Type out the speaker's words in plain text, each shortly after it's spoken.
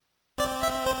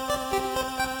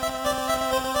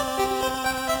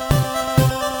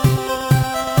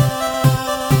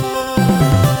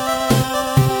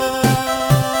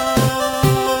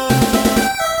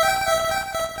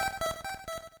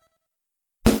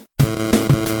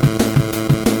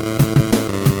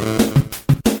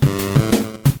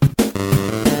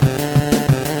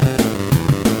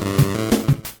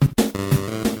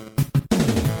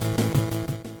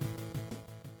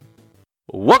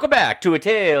back to A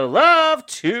Tale of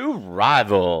Two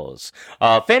Rivals,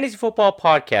 a fantasy football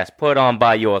podcast put on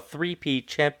by your three-peat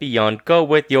champion, go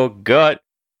with your gut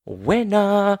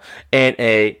winner, and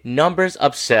a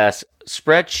numbers-obsessed,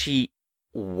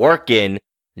 spreadsheet-working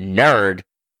nerd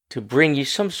to bring you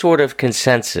some sort of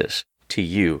consensus to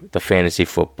you, the fantasy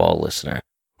football listener.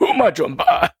 Who am I joined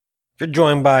by? You're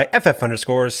joined by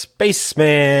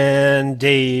FF_Spaceman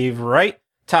Dave, right?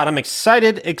 Todd, I'm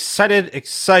excited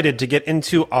to get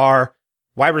into our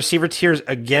wide receiver tiers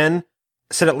again.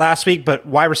 I said it last week, but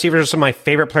wide receivers are some of my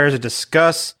favorite players to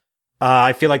discuss.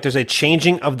 I feel like there's a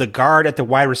changing of the guard at the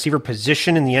wide receiver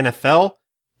position in the NFL,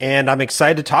 and I'm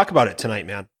excited to talk about it tonight,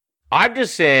 man. I'm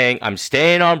just saying I'm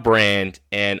staying on brand,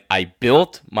 and I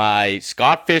built my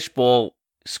Scott Fishbowl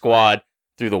squad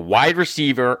through the wide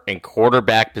receiver and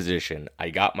quarterback position. I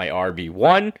got my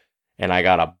RB1, and I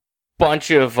got a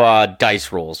bunch of dice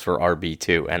rolls for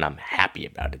RB2, and I'm happy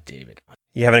about it, David.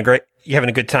 You having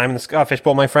a good time in the Scott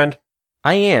Fishbowl, my friend?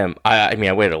 I am. I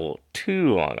mean, I waited a little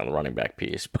too long on the running back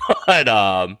piece,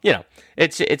 but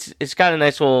it's got a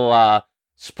nice little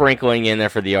sprinkling in there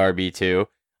for the RB2.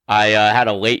 I had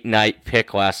a late night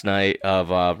pick last night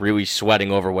of really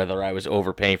sweating over whether I was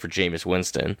overpaying for Jameis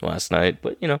Winston last night,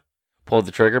 but pulled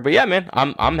the trigger. But yeah, man,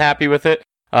 I'm happy with it.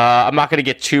 I'm not going to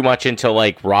get too much into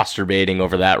like roster baiting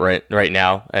over that right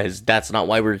now, as that's not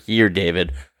why we're here,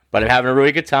 David. But I'm having a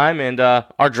really good time, and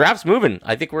our draft's moving.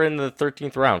 I think we're in the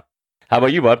 13th round. How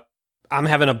about you, bud? I'm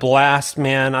having a blast,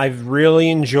 man. I've really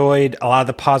enjoyed a lot of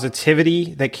the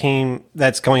positivity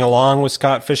that's going along with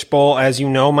Scott Fishbowl. As you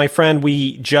know, my friend,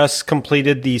 we just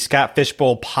completed the Scott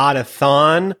Fishbowl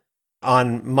Pod-a-thon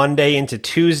on Monday into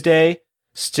Tuesday.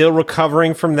 Still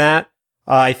recovering from that.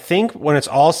 I think when it's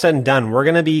all said and done, we're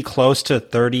going to be close to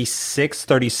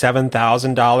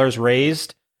 $37,000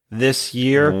 raised this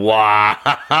year.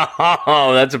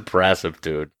 Wow, that's impressive,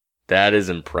 dude. That is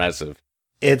impressive.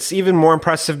 It's even more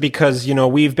impressive because,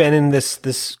 we've been in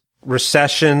this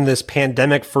recession, this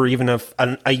pandemic for even a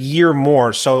year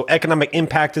more. So economic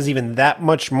impact is even that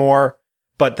much more.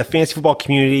 But the fantasy football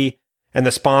community and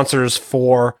the sponsors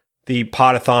for the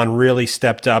Pod-a-thon really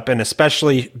stepped up, and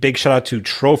especially big shout out to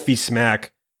Trophy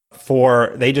Smack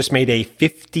they just made a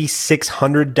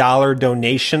 $5,600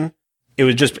 donation. It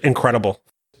was just incredible.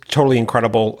 Totally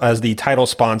incredible as the title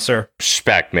sponsor.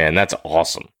 Respect, man. That's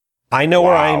awesome. I know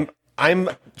where I'm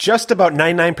just about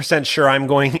 99% sure I'm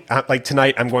going, like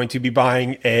tonight, I'm going to be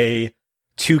buying a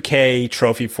 2K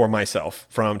trophy for myself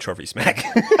from Trophy Smack.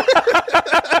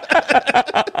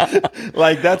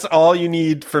 Like, that's all you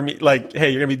need for me. Like,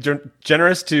 hey, you're going to be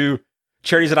generous to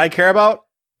charities that I care about?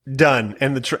 Done.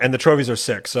 And the trophies are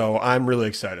sick, so I'm really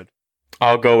excited.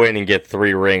 I'll go in and get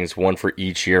 3 rings, one for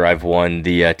each year I've won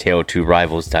the Tale of Two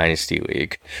Rivals Dynasty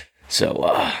League.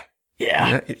 So,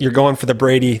 yeah. You're going for the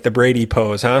Brady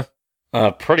pose, huh?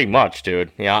 Pretty much,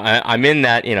 dude. Yeah, I'm in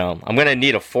that, I'm going to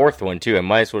need a 4th one, too. I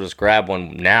might as well just grab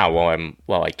one now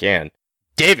while I can.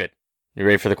 David, you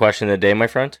ready for the question of the day, my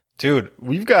friend? Dude,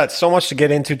 we've got so much to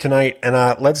get into tonight, and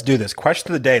let's do this.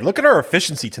 Question of the day. Look at our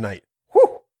efficiency tonight.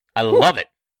 Whew. I love it.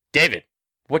 David,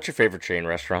 what's your favorite chain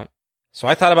restaurant? So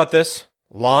I thought about this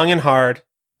long and hard,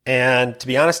 and to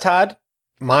be honest, Todd,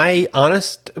 my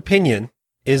honest opinion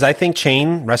is I think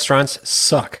chain restaurants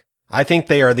suck. I think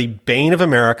they are the bane of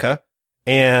America,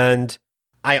 and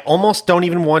I almost don't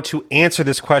even want to answer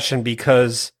this question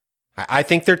because I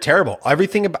think they're terrible. I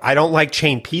don't like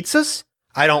chain pizzas.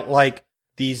 I don't like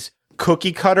these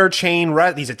cookie cutter chain,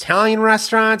 these Italian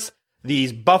restaurants,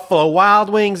 these Buffalo Wild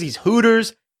Wings, these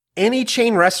Hooters. Any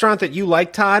chain restaurant that you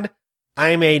like, Todd,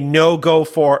 I'm a no-go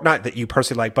for. Not that you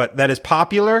personally like, but that is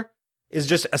popular, is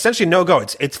just essentially no-go.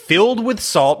 It's filled with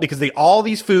salt because all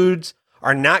these foods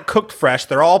are not cooked fresh.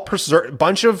 They're all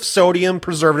bunch of sodium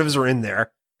preservatives are in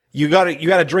there. You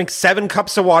gotta drink 7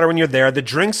 cups of water when you're there. The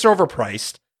drinks are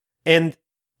overpriced. And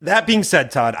that being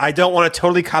said, Todd, I don't want to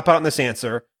totally cop out on this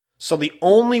answer. So the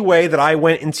only way that I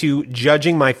went into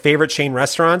judging my favorite chain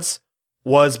restaurants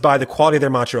was by the quality of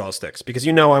their mozzarella sticks, because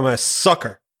I'm a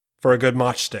sucker for a good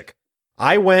mozz stick.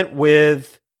 I went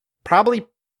with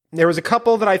there was a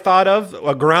couple that I thought of.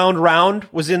 A Ground Round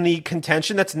was in the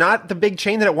contention. That's not the big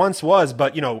chain that it once was,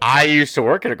 but I used to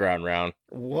work at a Ground Round.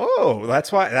 Whoa,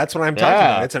 that's what I'm talking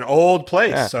about. It's an old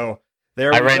place, so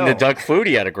there we go. I ran into Doug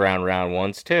Flutie at a Ground Round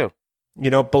once too.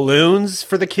 Balloons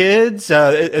for the kids.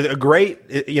 It's a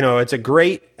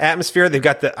great atmosphere. They've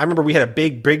got I remember we had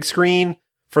a big screen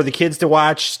for the kids to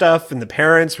watch stuff and the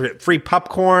parents. Free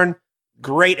popcorn,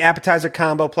 great appetizer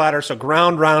combo platter. So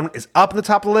Ground Round is up at the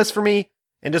top of the list for me.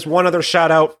 And just one other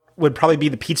shout out would probably be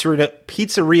the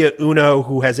Pizzeria Uno,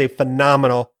 who has a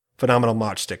phenomenal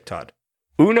mozz stick, Todd.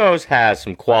 Uno's has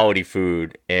some quality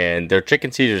food, and their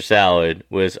chicken Caesar salad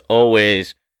was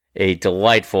always a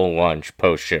delightful lunch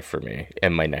post shift for me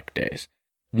in my neck days.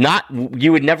 Not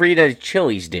you would never eat at a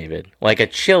Chili's, David. Like a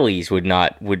Chili's would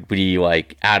be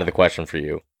like out of the question for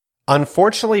you.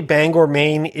 Unfortunately, Bangor,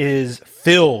 Maine is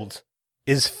filled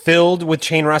with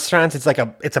chain restaurants. It's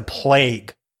a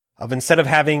plague of, instead of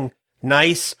having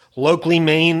nice locally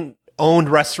Maine owned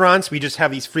restaurants, we just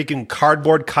have these freaking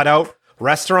cardboard cutout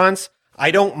restaurants.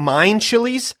 I don't mind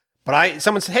Chili's, but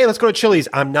someone said, "Hey, let's go to Chili's."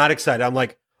 I'm not excited. I'm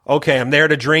like, okay, I'm there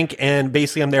to drink, and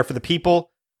basically I'm there for the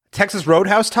people. Texas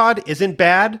Roadhouse, Todd, isn't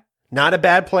bad. Not a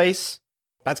bad place.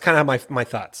 That's kind of my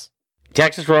thoughts.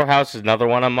 Texas Roadhouse is another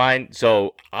one of mine.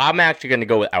 So I'm actually going to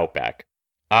go with Outback.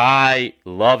 I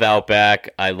love Outback.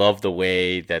 I love the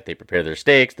way that they prepare their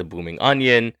steaks, the booming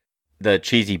onion, the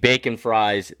cheesy bacon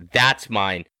fries. That's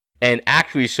mine. And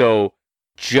actually, so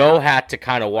Joe had to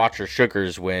kind of watch her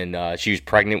sugars when she was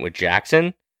pregnant with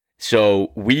Jackson.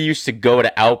 So we used to go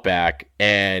to Outback,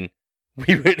 and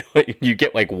you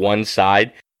get like one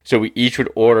side. So we each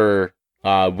would order,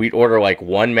 we'd order like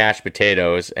one mashed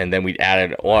potatoes, and then we'd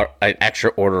add an extra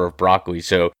order of broccoli.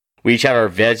 So we each had our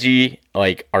veggie,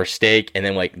 like our steak, and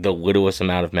then like the littlest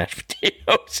amount of mashed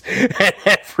potatoes at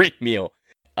every meal.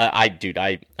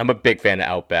 I'm a big fan of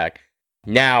Outback.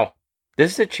 Now,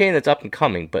 this is a chain that's up and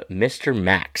coming, but Mr.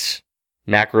 Max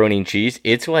macaroni and cheese,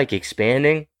 it's like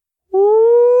expanding.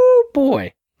 Ooh,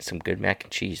 boy, some good mac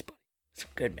and cheese, buddy.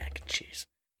 Some good mac and cheese.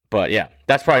 But yeah,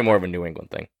 that's probably more of a New England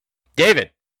thing.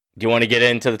 David, do you want to get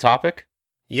into the topic?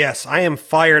 Yes, I am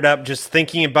fired up just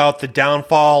thinking about the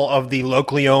downfall of the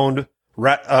locally owned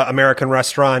American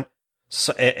restaurant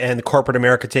and corporate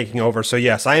America taking over. So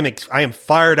yes, I am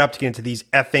fired up to get into these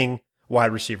effing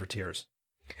wide receiver tiers.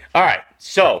 All right,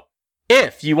 so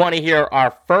if you want to hear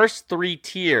our first 3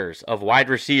 tiers of wide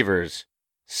receivers,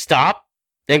 stop,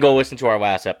 then go listen to our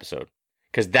last episode,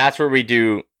 because that's where we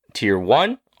do tier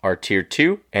 1, our tier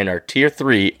 2, and our tier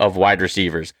 3 of wide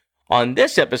receivers. On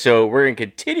this episode, we're going to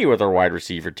continue with our wide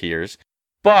receiver tiers,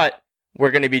 but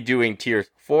we're going to be doing tiers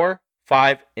 4,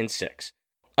 5, and 6.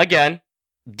 Again,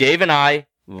 Dave and I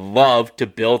love to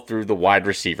build through the wide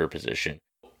receiver position.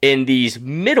 In these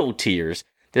middle tiers,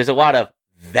 there's a lot of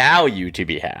value to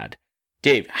be had.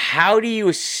 Dave, how do you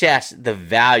assess the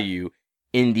value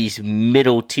in these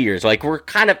middle tiers? Like, we're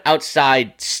kind of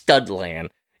outside stud land,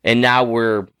 and now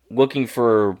we're looking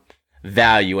for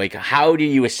value. Like, how do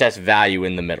you assess value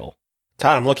in the middle?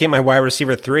 Todd, I'm looking at my wide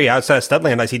receiver 3 outside of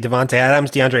Studland. I see Devontae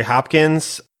Adams, DeAndre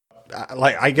Hopkins.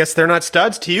 I guess they're not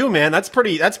studs to you, man. That's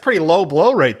pretty low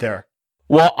blow right there.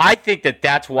 Well, I think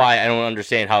that's why I don't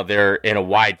understand how they're in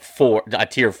a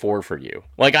tier 4 for you.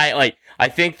 I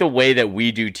think the way that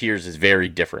we do tiers is very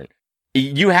different.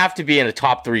 You have to be in a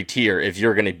top 3 tier if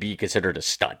you're going to be considered a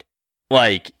stud.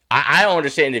 Like, I don't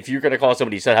understand if you're going to call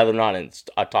somebody a stud how they're not in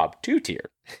a top 2 tier.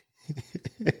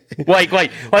 like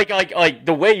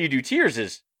the way you do tiers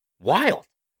is wild.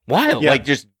 Yeah. Like,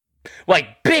 just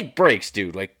like big breaks,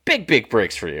 dude. Like big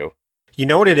breaks for you. You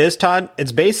know what it is, Todd?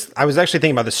 I was actually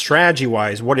thinking about the strategy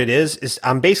wise. What it is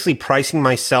I'm basically pricing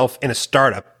myself in a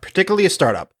startup, particularly a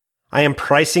startup. I am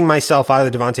pricing myself out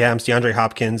of the Devontae Adams, DeAndre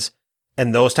Hopkins,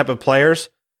 and those type of players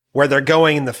where they're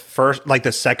going in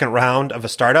the second round of a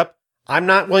startup. I'm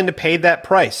not willing to pay that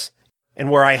price. And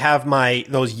where I have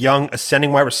those young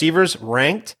ascending wide receivers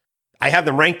ranked, I have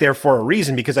them ranked there for a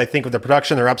reason, because I think of their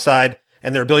production, their upside,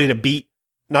 and their ability to beat,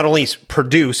 not only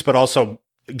produce, but also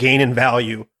gain in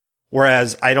value.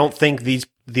 Whereas I don't think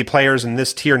the players in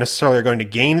this tier necessarily are going to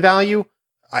gain value.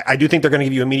 I do think they're going to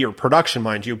give you immediate production,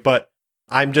 mind you, but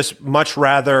I'm just much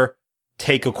rather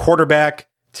take a quarterback,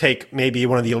 take maybe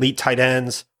one of the elite tight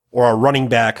ends or a running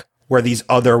back where these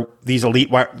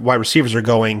elite wide receivers are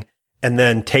going, and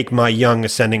then take my young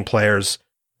ascending players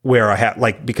where I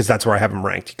have, because that's where I have them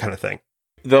ranked, kind of thing.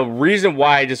 The reason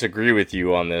why I disagree with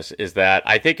you on this is that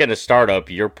I think in a startup,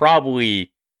 you're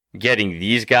probably getting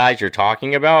these guys you're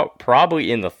talking about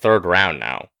probably in the 3rd round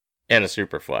now in a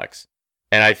super flex.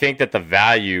 And I think that the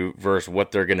value versus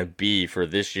what they're going to be for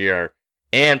this year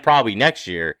and probably next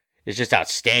year is just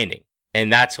outstanding.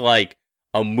 And that's like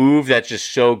a move that's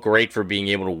just so great for being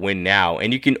able to win now.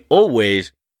 And you can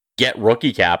always get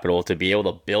rookie capital to be able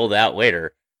to build out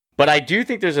later. But I do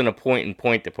think there's an important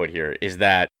point to put here is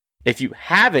that if you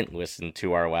haven't listened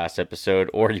to our last episode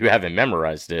or you haven't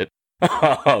memorized it,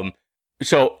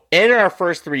 so in our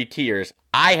first 3 tiers,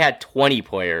 I had 20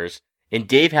 players and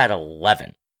Dave had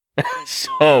 11.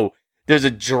 So there's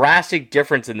a drastic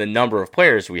difference in the number of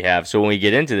players we have. So when we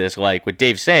get into this, like what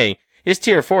Dave's saying, his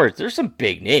tier 4, there's some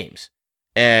big names.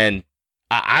 And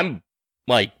I'm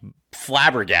like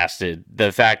flabbergasted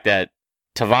the fact that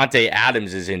Davante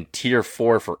Adams is in tier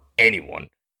 4 for anyone.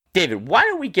 David, why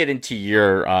don't we get into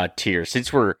your tier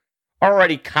since we're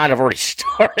already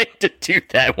starting to do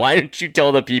that? Why don't you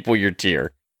tell the people your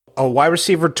tier? A wide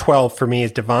receiver 12 for me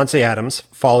is Davante Adams,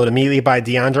 followed immediately by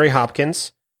DeAndre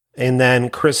Hopkins, and then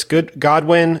Chris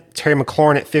Godwin, Terry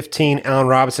McLaurin at 15, Allen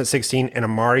Robinson at 16, and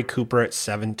Amari Cooper at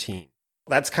 17.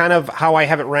 That's kind of how I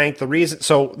have it ranked. The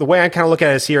way I kind of look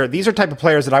at it is here, these are type of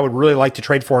players that I would really like to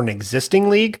trade for in an existing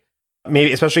league,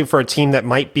 maybe especially for a team that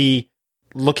might be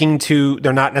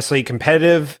they're not necessarily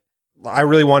competitive. I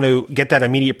really want to get that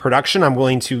immediate production. I'm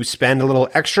willing to spend a little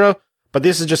extra, but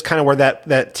this is just kind of where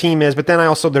that team is. But then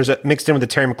there's a mixed in with the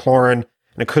Terry McLaurin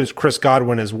and a Chris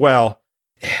Godwin as well.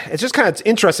 It's just kind of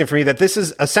interesting for me that this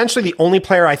is essentially the only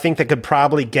player I think that could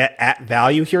probably get at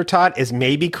value here, Todd, is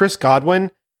maybe Chris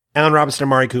Godwin, Allen Robinson, and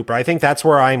Amari Cooper. I think that's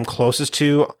where I'm closest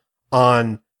to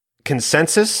on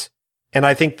consensus. And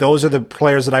I think those are the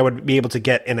players that I would be able to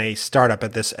get in a startup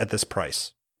at this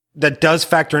price. That does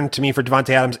factor into me for Davante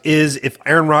Adams is if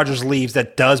Aaron Rodgers leaves,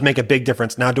 that does make a big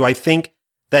difference. Now, do I think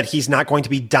that he's not going to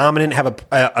be dominant, have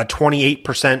a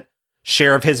 28%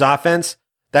 share of his offense?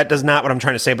 That does not what I'm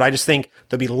trying to say, but I just think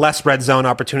there'll be less red zone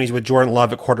opportunities with Jordan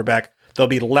Love at quarterback. There'll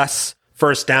be less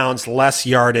first downs, less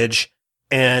yardage,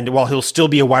 and while he'll still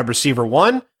be a wide receiver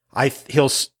one,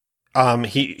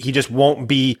 he just won't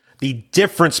be the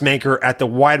difference maker at the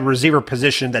wide receiver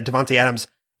position that Davante Adams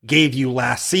gave you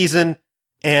last season.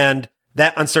 And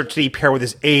that uncertainty paired with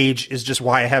his age is just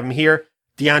why I have him here.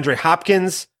 DeAndre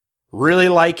Hopkins, really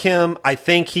like him. I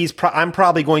think I'm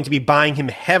probably going to be buying him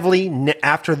heavily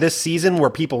after this season where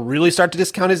people really start to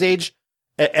discount his age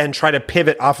and try to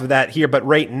pivot off of that here. But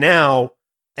right now,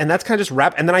 and that's kind of just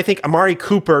wrap. And then I think Amari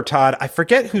Cooper, Todd, I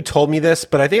forget who told me this,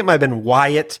 but I think it might have been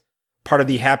Wyatt, part of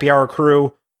the Happy Hour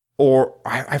crew, or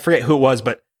I forget who it was,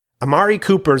 but Amari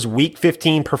Cooper's week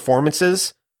 15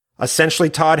 performances essentially,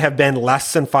 Todd, have been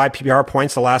less than 5 PPR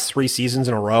points the last 3 seasons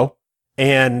in a row.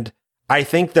 And I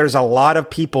think there's a lot of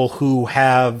people who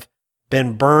have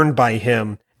been burned by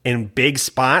him in big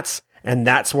spots, and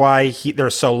that's why they're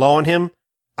so low on him.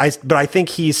 But I think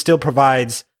he still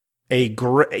provides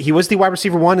he was the wide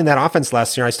receiver 1 in that offense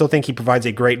last year. I still think he provides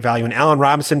a great value. And Allen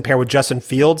Robinson paired with Justin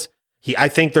Fields, I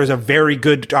think there's a very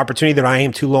good opportunity that I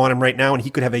am too low on him right now, and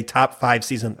he could have a top 5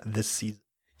 season this season.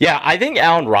 Yeah, I think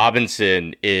Allen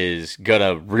Robinson is going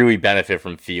to really benefit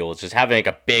from Fields, just having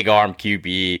a big arm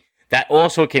QB that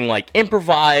also can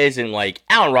improvise, and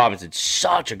Allen Robinson's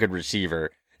such a good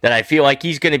receiver that I feel like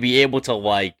he's going to be able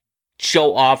to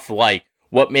show off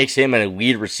what makes him an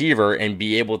elite receiver and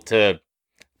be able to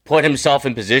put himself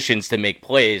in positions to make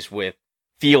plays with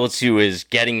Fields, who is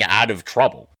getting out of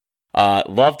trouble.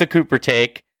 Love the Cooper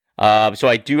take. So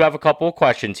I do have a couple of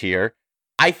questions here.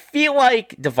 I feel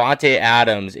like Davante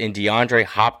Adams and DeAndre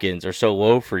Hopkins are so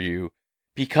low for you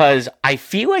because I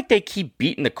feel like they keep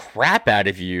beating the crap out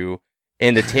of you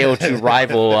in the TOT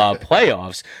rival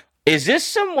playoffs. Is this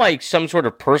some sort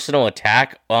of personal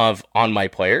attack on my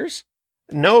players?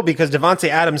 No, because Davante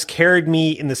Adams carried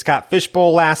me in the Scott Fish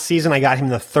Bowl last season. I got him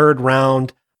in the 3rd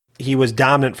round. He was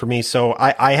dominant for me, so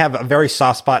I have a very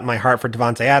soft spot in my heart for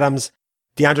Davante Adams.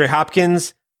 DeAndre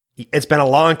Hopkins, it's been a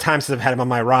long time since I've had him on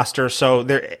my roster,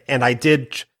 and I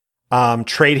did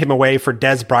trade him away for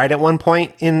Dez Bryant at one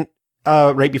point in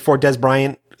right before Dez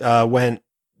Bryant went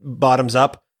bottoms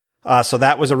up. So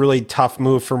that was a really tough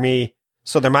move for me.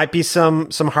 So there might be some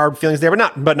hard feelings there,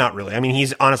 but not really. I mean,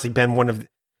 he's honestly been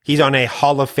he's on a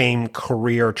Hall of Fame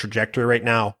career trajectory right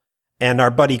now, and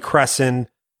our buddy Crescent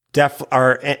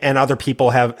and other people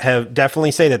have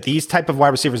definitely say that these type of wide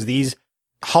receivers, these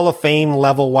Hall of Fame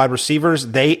level wide receivers,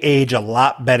 they age a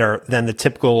lot better than the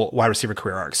typical wide receiver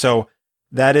career arc. So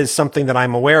that is something that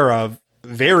I'm aware of,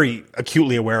 very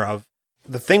acutely aware of.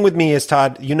 The thing with me is,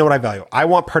 Todd, you know what I value. I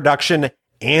want production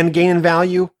and gain in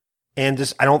value,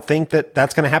 and I don't think that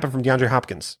that's going to happen from DeAndre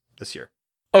Hopkins this year.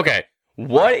 Okay.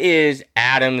 What is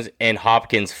Adams and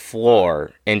Hopkins'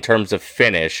 floor in terms of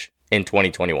finish in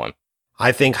 2021?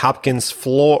 I think Hopkins'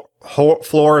 floor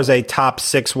is a top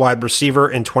 6 wide receiver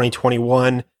in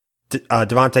 2021.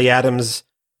 Davante Adams'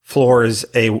 floor is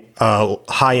a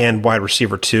high-end wide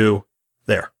receiver 2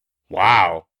 there.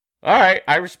 Wow. All right.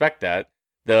 I respect that.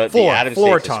 The Adams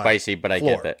take is spicy, but I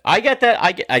get that. I get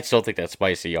that. I still think that's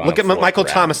spicy. Look at Michael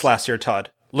Thomas last year, Todd.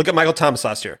 Look at Michael Thomas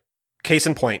last year. Case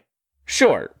in point.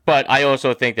 Sure, but I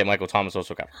also think that Michael Thomas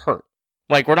also got hurt.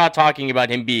 We're not talking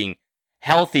about him being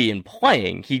healthy and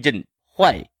playing. He didn't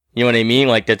play. You know what I mean?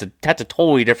 That's a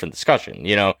totally different discussion.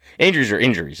 Injuries are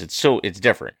injuries. It's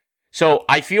different. So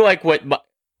I feel like what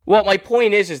my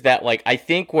point is that I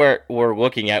think we're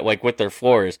looking at what their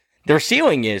floor is. Their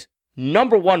ceiling is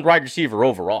number one wide receiver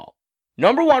overall.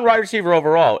 Number one wide receiver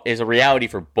overall is a reality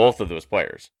for both of those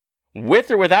players.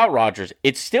 With or without Rodgers,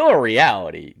 it's still a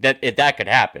reality that that could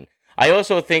happen. I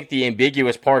also think the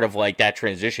ambiguous part of like that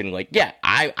transition, like, yeah,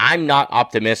 I'm not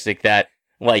optimistic that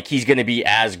like he's going to be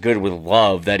as good with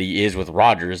Love that he is with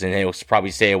Rodgers, and he'll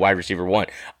probably say a wide receiver 1.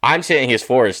 I'm saying his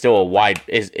floor is still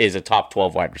is a top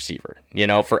 12 wide receiver,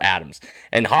 for Adams.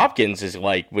 And Hopkins is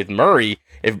like with Murray.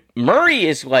 If Murray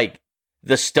is like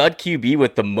the stud QB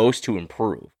with the most to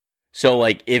improve, so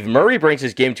like if Murray brings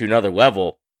his game to another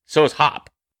level, so is Hop.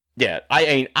 Yeah,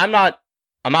 I'm not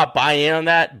buying in on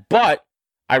that, but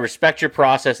I respect your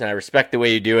process and I respect the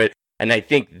way you do it. And I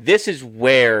think this is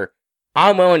where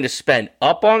I'm willing to spend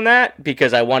up on that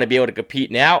because I want to be able to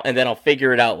compete now, and then I'll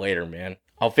figure it out later, man.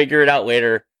 I'll figure it out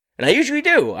later. And I usually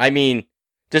do. I mean,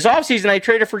 this offseason I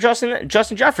traded for Justin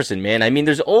Jefferson, man. I mean,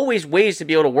 there's always ways to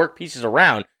be able to work pieces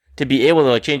around to be able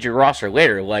to like change your roster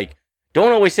later. Like,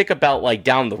 don't always think about like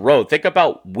down the road. Think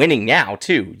about winning now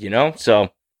too, So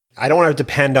I don't want to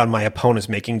depend on my opponents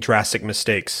making drastic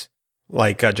mistakes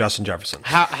like Justin Jefferson.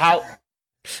 How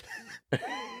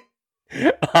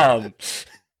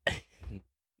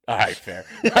all right, fair.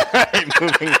 All right,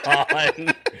 moving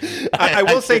on. I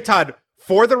will say, Todd,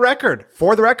 for the record,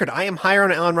 I am higher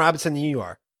on Allen Robinson than you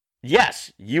are.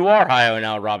 Yes, you are higher on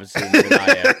Allen Robinson than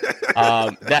I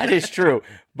am. That is true.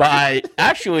 By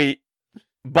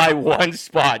one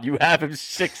spot, you have him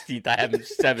 16th. I have him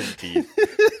 17th.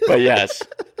 But yes,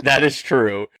 that is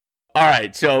true. All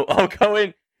right, so I'll go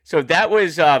in. So that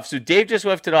was so Dave just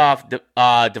lifted off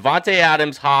Devontae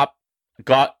Adams, Hop,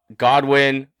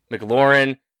 Godwin,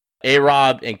 McLaurin,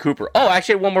 A-Rob, and Cooper. Oh,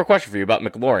 actually, I have one more question for you about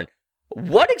McLaurin.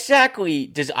 What exactly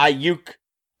does Ayuk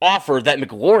offer that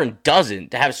McLaurin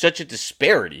doesn't to have such a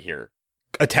disparity here?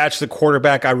 Attach the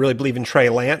quarterback. I really believe in Trey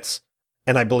Lance,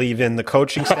 and I believe in the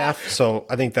coaching staff. So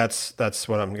I think that's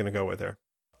what I'm going to go with there.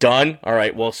 Done. All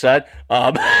right. Well said.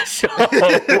 So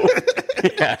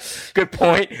yeah, good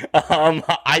point.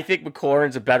 I think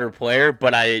McLaurin's a better player,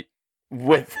 but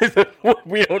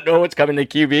we don't know what's coming to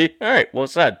QB. All right. Well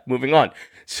said. Moving on.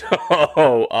 So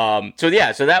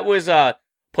that was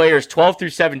players 12 through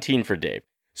 17 for Dave.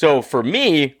 So for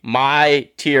me, my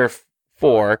tier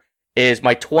 4 is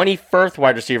my 21st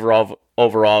wide receiver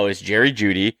overall is Jerry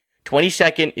Jeudy.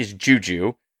 22nd is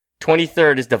Juju.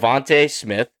 23rd is Devontae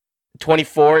Smith.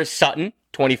 24 is Sutton.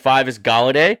 25 is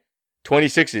Galladay.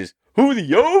 26 is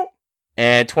Julio.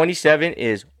 And 27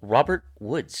 is Robert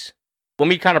Woods. Let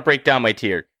me kind of break down my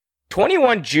tier.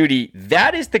 21 Jeudy,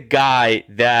 that is the guy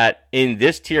that in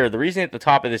this tier, the reason at the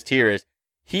top of this tier is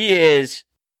he is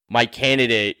my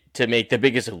candidate to make the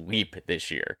biggest leap this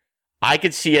year. I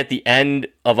could see at the end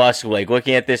of us like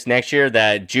looking at this next year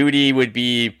that Jeudy would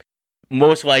be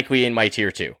most likely in my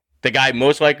tier 2. The guy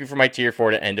most likely for my tier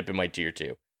 4 to end up in my tier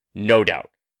 2. No doubt.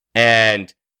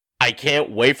 And I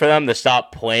can't wait for them to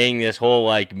stop playing this whole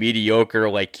like mediocre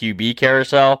like QB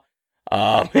carousel.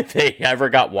 If they ever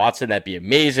got Watson, that'd be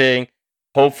amazing.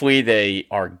 Hopefully they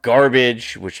are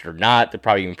garbage, which they're not. They're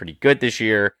probably even pretty good this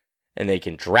year. And they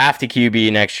can draft a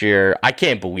QB next year. I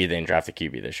can't believe they didn't draft a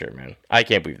QB this year, man. I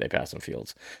can't believe they passed on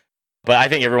Fields. But I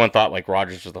think everyone thought like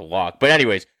Rodgers was the lock. But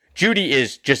anyways, Jeudy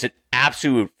is just an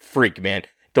absolute freak, man.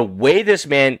 The way this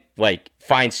man like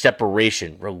finds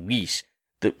separation, release,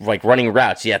 the like running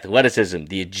routes, the athleticism,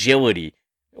 the agility,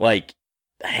 like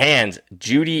hands,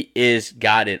 Jeudy is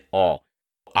got it all.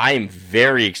 I am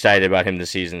very excited about him this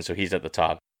season, so he's at the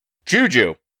top.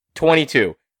 Juju,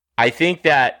 22. I think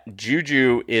that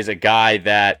Juju is a guy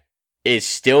that is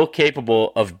still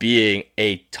capable of being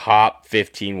a top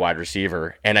 15 wide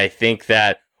receiver, and I think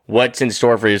that what's in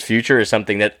store for his future is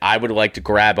something that I would like to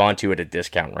grab onto at a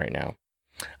discount right now.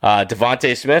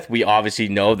 Devontae Smith, we obviously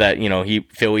know that,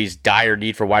 Philly's dire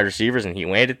need for wide receivers, and he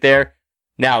landed there.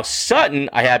 Now, Sutton,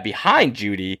 I have behind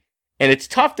Jeudy, and it's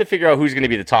tough to figure out who's going to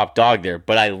be the top dog there,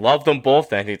 but I love them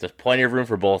both, and I think there's plenty of room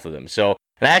for both of them. So,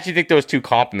 and I actually think those two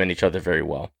complement each other very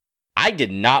well. I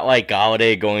did not like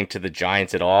Galladay going to the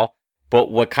Giants at all,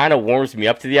 but what kind of warms me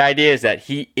up to the idea is that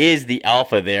he is the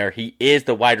alpha there. He is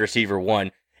the wide receiver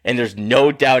 1. And there's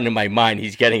no doubt in my mind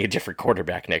he's getting a different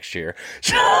quarterback next year.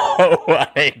 So,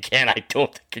 again, I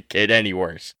don't think it could get any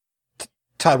worse.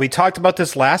 Todd, we talked about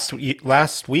this last week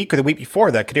or the week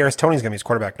before that Kadarius Toney's going to be his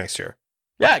quarterback next year.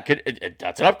 Yeah,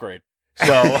 that's an upgrade. So,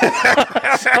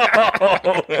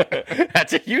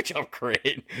 that's a huge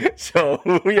upgrade. So,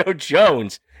 Julio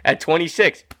Jones at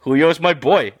 26. Julio's my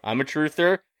boy. I'm a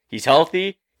truther. He's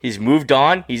healthy. He's moved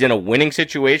on. He's in a winning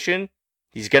situation.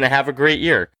 He's going to have a great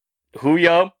year.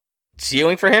 Julio,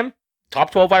 ceiling for him,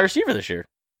 top 12 wide receiver this year.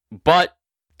 But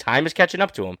time is catching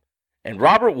up to him. And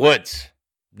Robert Woods,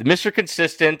 the Mr.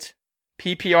 Consistent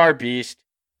PPR beast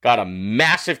got a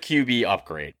massive QB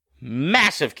upgrade.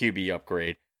 Massive QB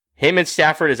upgrade. Him and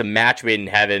Stafford is a match made in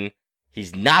heaven.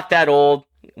 He's not that old.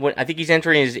 I think he's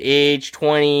entering his age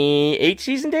 28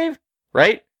 season, Dave?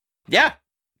 Right? Yeah.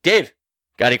 Dave,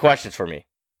 got any questions for me?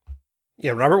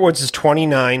 Yeah, Robert Woods is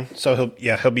 29, so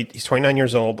he's 29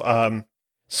 years old.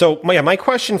 My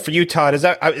question for you, Todd, is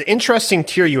that interesting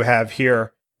tier you have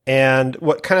here. And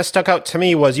what kind of stuck out to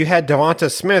me was you had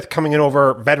Devonta Smith coming in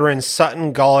over veterans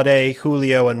Sutton, Galladay,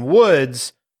 Julio, and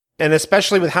Woods. And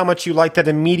especially with how much you like that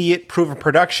immediate proven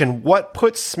production, what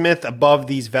puts Smith above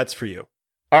these vets for you?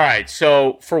 All right,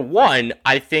 so for one,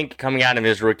 I think coming out of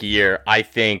his rookie year, I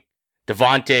think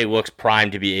Devontae looks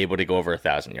primed to be able to go over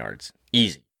 1,000 yards.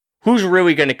 Easy. Who's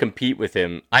really going to compete with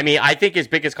him? I mean, I think his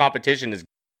biggest competition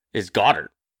is Goddard,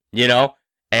 you know?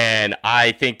 And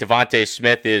I think Devontae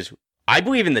Smith I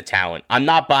believe in the talent. I'm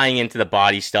not buying into the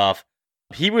body stuff.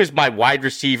 He was my wide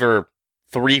receiver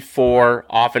 3-4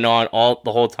 off and on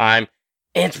the whole time.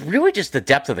 And it's really just the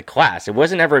depth of the class. It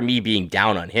wasn't ever me being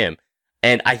down on him.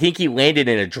 And I think he landed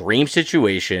in a dream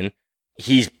situation.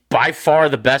 He's by far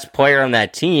the best player on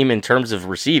that team in terms of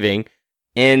receiving.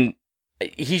 And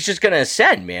he's just going to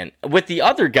ascend, man. With the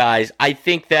other guys, I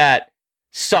think that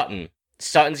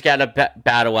Sutton's got to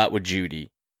battle out with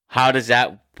Judy. How does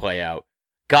that play out?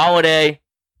 Galladay,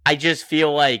 I just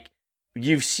feel like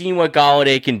you've seen what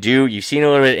Galladay can do. You've seen a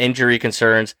little bit of injury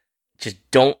concerns. Just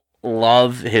don't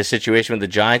love his situation with the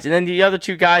Giants. And then the other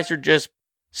two guys are just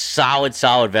solid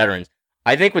veterans.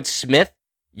 I think with Smith,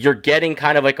 you're getting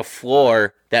kind of like a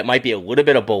floor that might be a little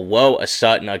bit below a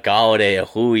Sutton, a Galladay, a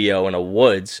Julio, and a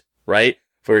Woods, right?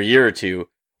 For a year or two.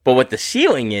 But what the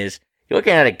ceiling is, you're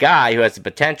looking at a guy who has the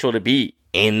potential to be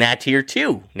in that tier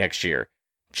 2 next year.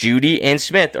 Judy and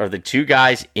Smith are the two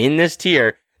guys in this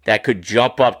tier that could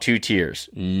jump up 2 tiers.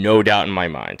 No doubt in my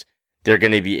mind. They're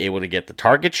going to be able to get the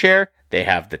target share. They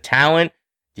have the talent.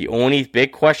 The only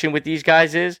big question with these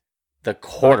guys is the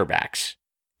quarterbacks.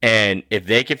 And if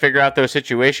they can figure out those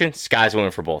situations, sky's the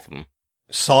limit for both of them.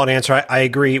 Solid answer. I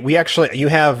agree. You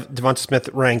have Devonta Smith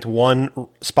ranked one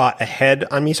spot ahead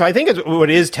on me. So I think what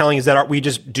it is telling is that we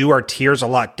just do our tiers a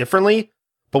lot differently,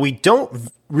 but we don't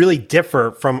really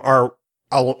differ from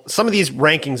some of these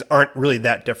rankings aren't really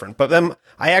that different. But then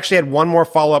I actually had one more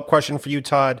follow-up question for you,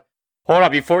 Todd. Hold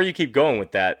on, before you keep going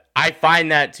with that, I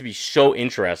find that to be so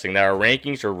interesting that our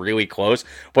rankings are really close,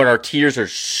 but our tiers are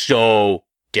so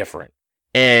different.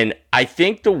 And I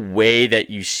think the way that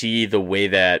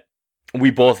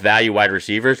we both value wide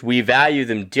receivers, we value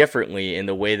them differently in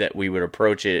the way that we would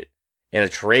approach it in a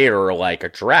trade or like a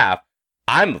draft.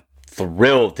 I'm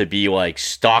thrilled to be like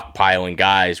stockpiling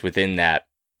guys within that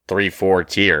 3-4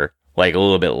 tier, like a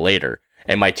little bit later.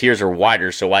 And my tiers are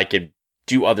wider so I could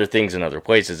do other things in other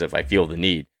places if I feel the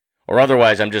need. Or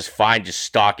otherwise, I'm just fine just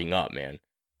stocking up, man.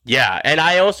 Yeah, and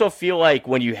I also feel like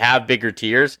when you have bigger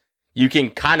tiers, you can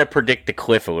kind of predict the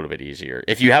cliff a little bit easier.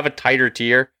 If you have a tighter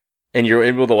tier and you're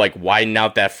able to like widen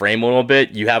out that frame a little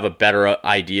bit, you have a better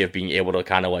idea of being able to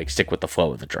kind of like stick with the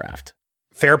flow of the draft.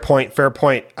 Fair point.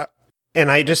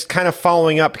 And I just kind of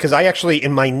following up because I actually,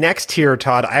 in my next tier,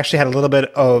 Todd, I actually had a little bit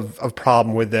of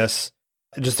problem with this,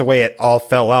 just the way it all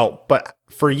fell out. But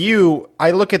for you,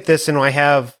 I look at this and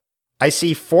I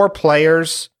see 4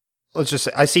 players. It's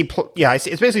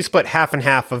basically split half and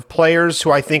half of players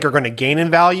who I think are going to gain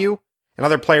in value and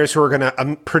other players who are going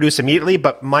to produce immediately,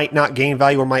 but might not gain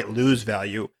value or might lose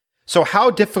value. So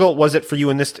how difficult was it for you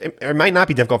in this? It might not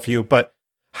be difficult for you, but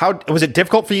how was it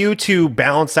difficult for you to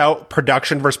balance out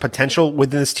production versus potential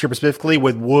within this tier specifically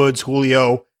with Woods,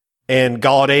 Julio, and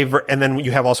Galladay, and then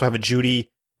you also have a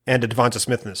Judy and a Devonta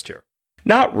Smith in this tier?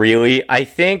 Not really. I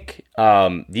think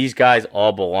these guys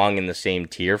all belong in the same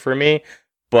tier for me.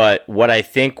 But what I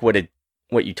think what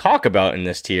you talk about in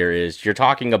this tier is you're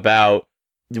talking about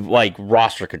like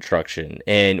roster construction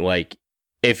and like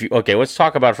let's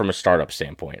talk about it from a startup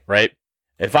standpoint, right?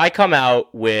 If I come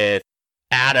out with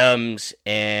Adams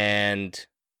and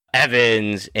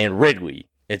Evans and Ridley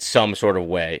in some sort of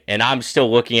way, and I'm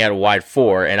still looking at a wide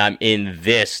 4 and I'm in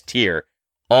this tier,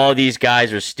 all these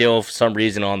guys are still for some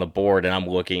reason on the board and I'm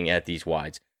looking at these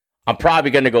wides. I'm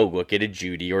probably going to go look at a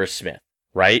Judy or a Smith,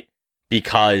 right?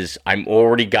 Because I'm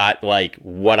already got like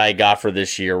what I got for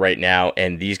this year right now,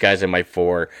 and these guys in my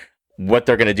 4, what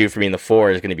they're going to do for me in the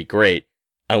 4 is going to be great.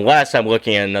 Unless I'm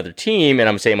looking at another team and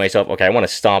I'm saying to myself, okay, I want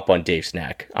to stomp on Dave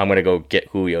Snack. I'm going to go get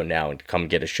Julio now and come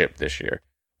get a ship this year.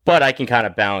 But I can kind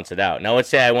of balance it out. Now, let's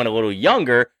say I went a little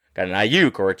younger, got an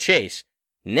Ayuk or a Chase.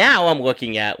 Now I'm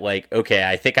looking at like, okay,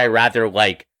 I think I rather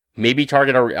like maybe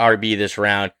target a RB this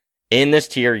round in this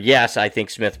tier, yes, I think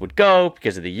Smith would go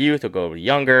because of the youth. He'll go over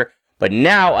younger. But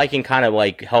now I can kind of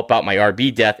like help out my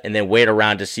RB depth and then wait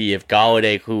around to see if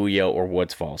Galladay, Julio, or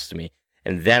Woods falls to me.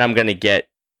 And then I'm going to get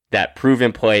that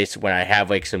proven place when I have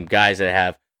like some guys that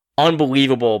have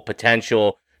unbelievable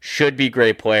potential, should be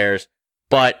great players,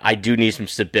 but I do need some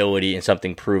stability and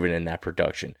something proven in that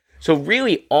production. So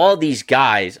really all these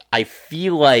guys, I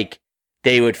feel like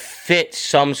they would fit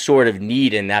some sort of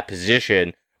need in that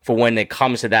position for when it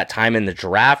comes to that time in the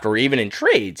draft or even in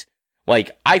trades.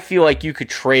 Like, I feel like you could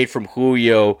trade from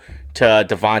Julio to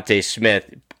Devontae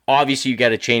Smith. Obviously, you got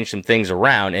to change some things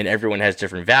around, and everyone has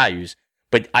different values.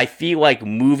 But I feel like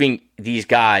moving these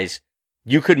guys,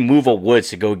 you could move a Woods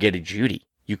to go get a Judy.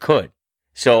 You could.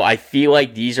 So I feel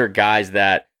like these are guys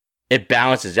that it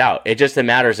balances out. It just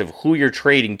matters of who you're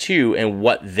trading to and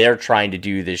what they're trying to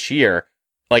do this year.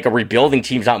 Like, a rebuilding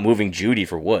team's not moving Judy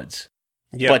for Woods.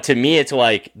 Yep. But to me, it's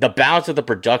like the balance of the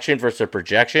production versus the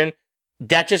projection.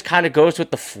 That just kind of goes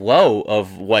with the flow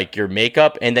of like your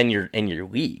makeup and then your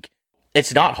league.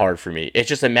 It's not hard for me. It's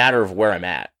just a matter of where I'm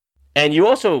at. And you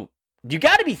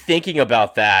got to be thinking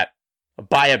about that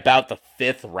by about the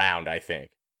 5th round, I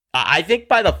think. I think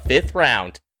by the 5th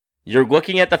round, you're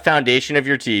looking at the foundation of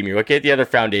your team, you're looking at the other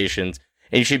foundations,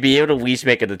 and you should be able to at least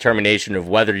make a determination of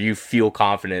whether you feel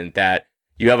confident that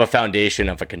you have a foundation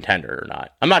of a contender or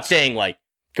not. I'm not saying like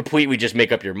completely just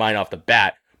make up your mind off the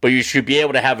bat, but you should be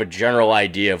able to have a general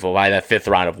idea of by that 5th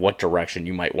round of what direction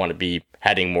you might want to be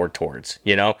heading more towards,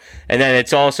 you know? And then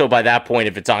it's also by that point,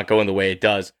 if it's not going the way it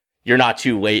does, you're not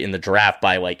too late in the draft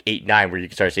by like 8, 9, where you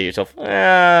can start saying to yourself,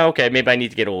 okay, maybe I need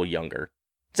to get a little younger.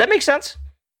 Does that make sense?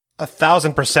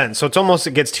 1,000%. So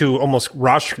it gets to almost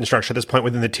roster construction at this point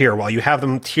within the tier. While you have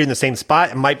them tiered in the same spot,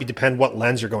 it might depend what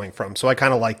lens you're going from. So I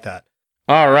kind of like that.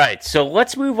 All right, so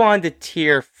let's move on to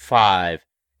tier 5.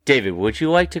 David, would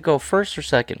you like to go first or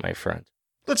second, my friend?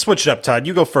 Let's switch it up, Todd.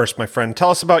 You go first, my friend.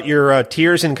 Tell us about your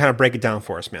tiers and kind of break it down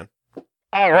for us, man.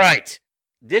 All right.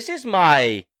 This is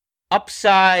my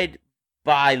upside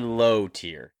by low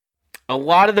tier. A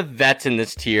lot of the vets in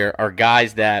this tier are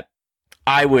guys that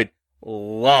I would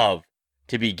love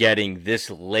to be getting this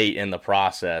late in the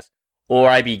process, or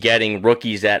I'd be getting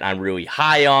rookies that I'm really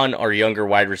high on or younger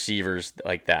wide receivers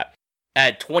like that.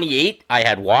 At 28, I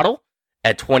had Waddle.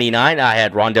 At 29, I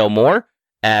had Rondale Moore.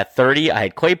 At 30, I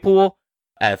had Claypool.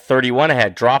 At 31, I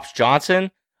had Drops Johnson.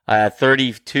 At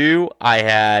 32, I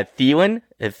had Thielen.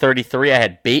 At 33, I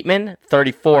had Bateman.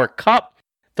 34, Kupp.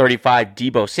 35,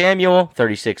 Deebo Samuel.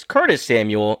 36, Curtis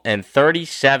Samuel. And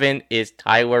 37 is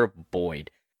Tyler Boyd.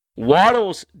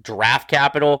 Waddle's draft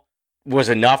capital was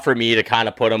enough for me to kind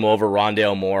of put him over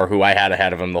Rondale Moore, who I had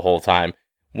ahead of him the whole time.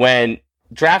 When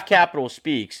draft capital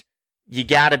speaks, you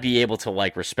got to be able to,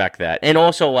 like, respect that. And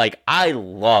also, like, I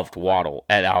loved Waddle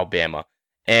at Alabama.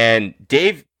 And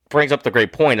Dave brings up the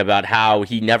great point about how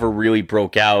he never really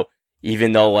broke out,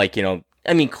 even though, like, you know,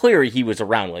 I mean, clearly he was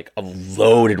around, like, a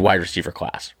loaded wide receiver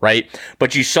class, right?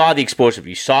 But you saw the explosive,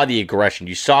 you saw the aggression,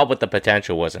 you saw what the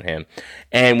potential was in him.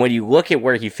 And when you look at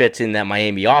where he fits in that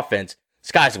Miami offense,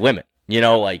 sky's the limit. You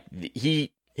know, like,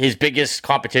 his biggest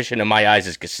competition in my eyes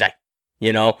is Gesicki.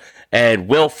 You know, and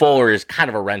Will Fuller is kind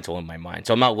of a rental in my mind,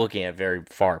 so I'm not looking at very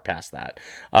far past that.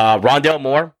 Rondale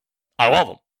Moore, I love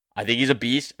him. I think he's a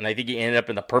beast, and I think he ended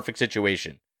up in the perfect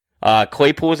situation.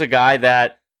 Claypool is a guy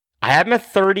that I have him at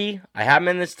 30. I have him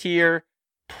in this tier.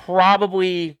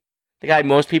 Probably the guy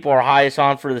most people are highest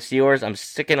on for the Steelers. I'm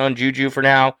sticking on Juju for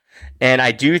now, and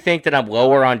I do think that I'm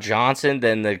lower on Johnson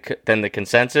than the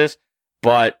consensus,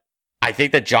 but I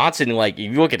think that Johnson, like,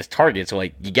 if you look at his targets,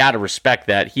 like, you got to respect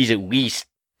that he's at least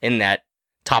in that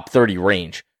top 30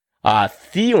 range.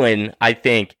 Thielen, I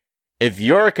think, if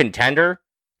you're a contender,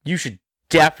 you should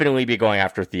definitely be going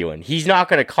after Thielen. He's not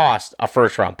going to cost a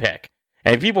first-round pick.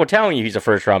 And if people are telling you he's a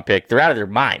first-round pick, they're out of their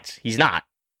minds. He's not.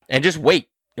 And just wait.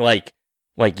 Like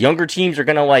younger teams are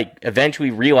going to, like,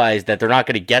 eventually realize that they're not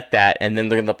going to get that, and then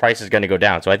the price is going to go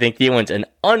down. So I think Thielen's an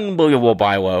unbelievable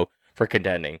buy low for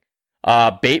contending.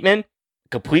 Bateman,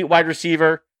 complete wide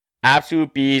receiver,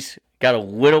 absolute beast.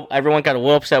 Everyone got a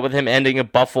little upset with him ending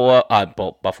at Baltimore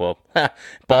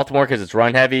because it's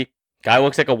run heavy. Guy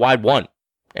looks like a wide one,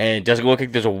 and it doesn't look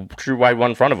like there's a true wide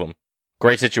one in front of him.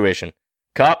 Great situation.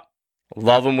 Kupp,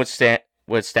 love him with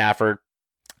Stafford.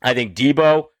 I think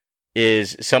Deebo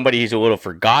is somebody who's a little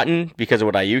forgotten because of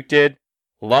what Ayuk did.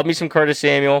 Love me some Curtis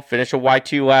Samuel. Finished a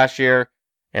Y2 last year,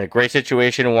 and a great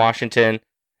situation in Washington.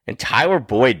 And Tyler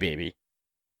Boyd, baby.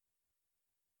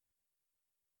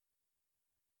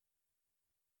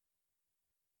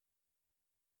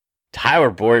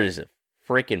 Tyler Boyd is a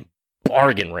freaking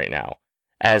bargain right now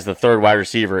as the third wide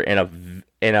receiver in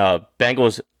a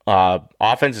Bengals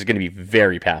Offense is going to be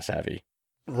very pass heavy.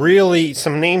 Really,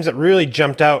 some names that really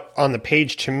jumped out on the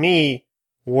page to me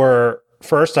were,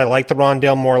 first, I like the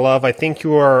Rondale Moore love. I think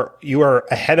you are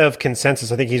ahead of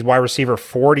consensus. I think he's wide receiver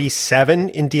 47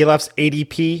 in DLF's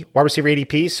ADP, wide receiver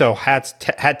ADP. So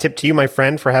hat tip to you, my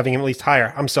friend, for having him at least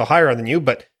higher. I'm still higher than you,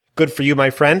 but good for you,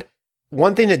 my friend.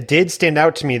 One thing that did stand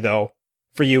out to me, though,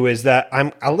 for you is that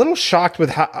I'm a little shocked with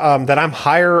that I'm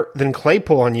higher than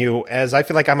Claypool on you, as I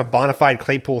feel like I'm a bona fide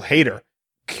Claypool hater.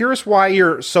 Curious why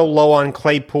you're so low on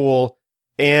Claypool,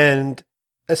 and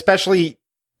especially,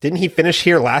 didn't he finish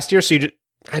here last year? So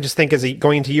I just think as he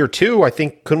going into year 2, I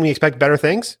think, couldn't we expect better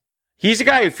things? He's a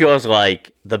guy who feels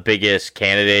like the biggest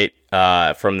candidate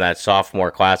from that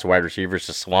sophomore class of wide receivers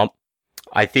to slump.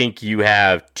 I think you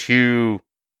have 2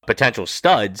 potential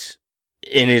studs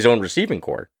in his own receiving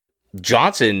core.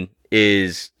 Johnson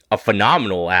is a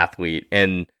phenomenal athlete,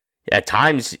 and at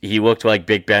times he looked like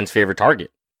Big Ben's favorite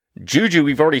target. Juju,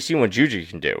 we've already seen what Juju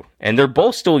can do, and they're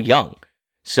both still young.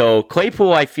 So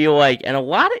Claypool, I feel like, and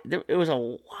it was a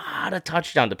lot of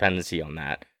touchdown dependency on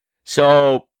that.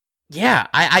 So yeah,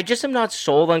 I just am not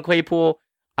sold on Claypool.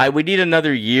 I would need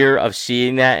another year of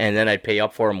seeing that, and then I'd pay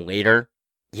up for him later.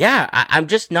 Yeah, I'm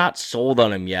just not sold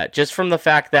on him yet, just from the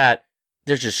fact that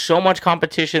there's just so much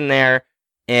competition there,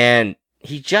 and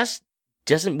he just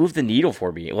doesn't move the needle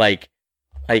for me. Like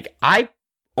I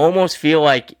almost feel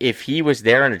like if he was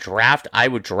there in a draft, I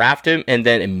would draft him and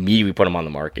then immediately put him on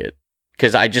the market,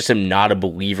 because I just am not a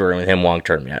believer in him long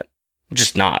term yet. I'm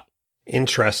just not.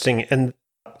 Interesting. And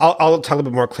I'll talk a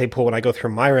little bit more Claypool when I go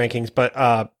through my rankings, but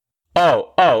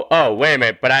wait a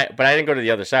minute, but I didn't go to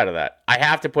the other side of that. I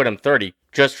have to put him 30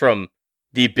 just from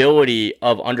the ability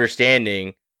of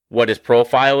understanding what his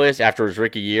profile is after his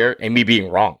rookie year and me being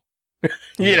wrong.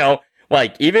 You know,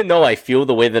 like, even though I feel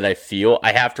the way that I feel,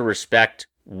 I have to respect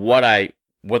what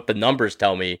the numbers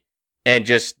tell me, and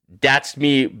just that's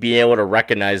me being able to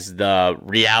recognize the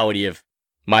reality of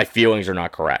my feelings are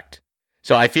not correct.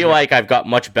 So I feel like I've got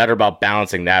much better about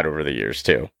balancing that over the years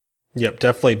too. Yep,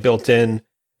 definitely built in.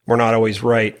 We're not always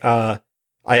right.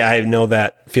 I know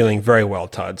that feeling very well,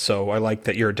 Todd. So I like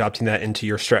that you're adopting that into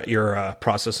your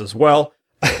process as well.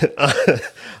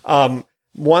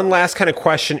 One last kind of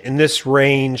question in this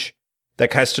range that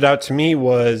kind of stood out to me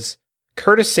was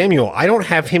Curtis Samuel. I don't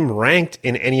have him ranked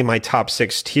in any of my top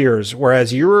 6 tiers,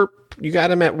 whereas you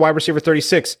got him at wide receiver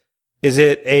 36. Is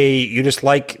it you just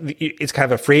like, it's kind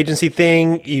of a free agency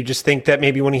thing? You just think that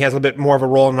maybe when he has a little bit more of a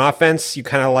role in offense, you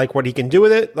kind of like what he can do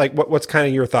with it? Like, what's kind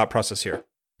of your thought process here?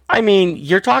 I mean,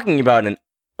 you're talking about an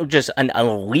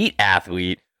elite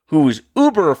athlete who's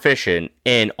uber efficient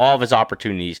in all of his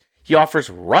opportunities. He offers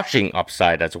rushing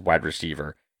upside as a wide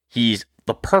receiver. He's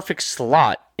the perfect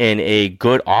slot in a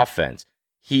good offense.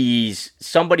 He's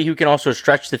somebody who can also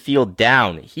stretch the field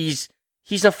down. He's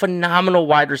a phenomenal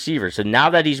wide receiver. So now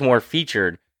that he's more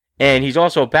featured, and he's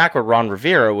also back with Ron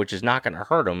Rivera, which is not going to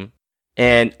hurt him.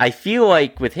 And I feel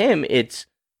like with him,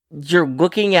 you're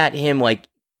looking at him like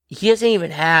he hasn't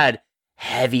even had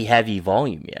heavy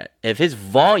volume yet. If his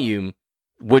volume,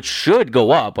 which should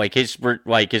go up, like his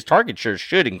target share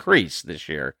should increase this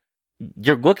year,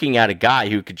 you're looking at a guy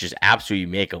who could just absolutely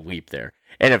make a leap there.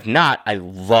 And if not, I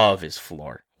love his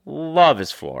floor. Love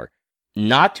his floor.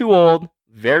 Not too old,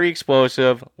 very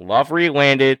explosive, love where he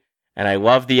landed, and I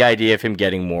love the idea of him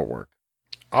getting more work.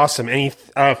 Awesome. Any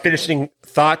finishing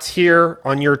thoughts here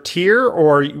on your tier,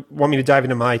 or you want me to dive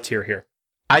into my tier here?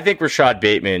 I think Rashad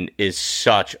Bateman is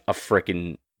such a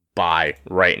freaking buy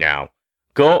right now.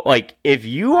 If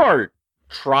you are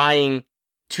trying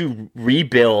to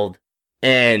rebuild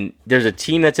and there's a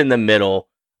team that's in the middle,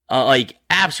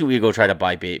 absolutely go try to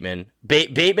buy Bateman.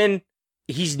 Bateman,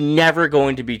 he's never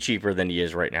going to be cheaper than he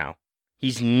is right now.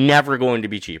 He's never going to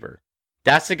be cheaper.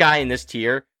 That's the guy in this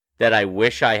tier that I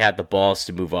wish I had the balls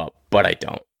to move up, but I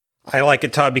don't. I like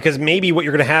it, Todd, because maybe what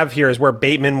you're going to have here is where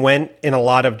Bateman went in a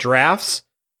lot of drafts.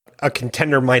 A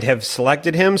contender might have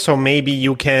selected him, so maybe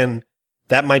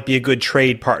that might be a good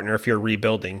trade partner if you're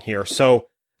rebuilding here. So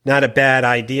not a bad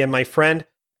idea, my friend.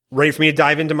 Ready for me to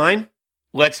dive into mine?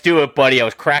 Let's do it, buddy. I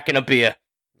was cracking a beer.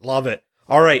 Love it.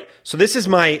 All right. So this is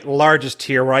my largest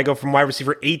tier where I go from wide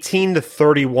receiver 18 to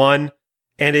 31.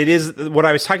 And it is what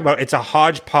I was talking about. It's a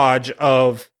hodgepodge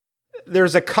of,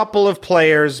 there's a couple of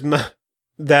players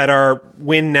that are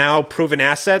win now proven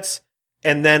assets.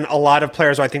 And then a lot of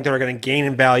players I think that are going to gain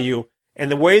in value.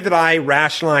 And the way that I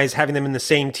rationalized having them in the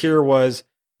same tier was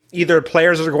either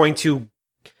players that are going to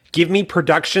give me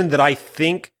production that I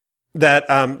think that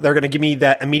they're going to give me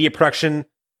that immediate production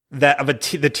that of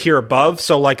the tier above.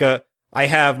 So I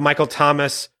have Michael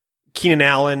Thomas, Keenan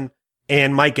Allen,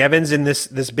 and Mike Evans in this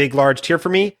big, large tier for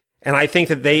me. And I think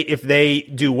that if they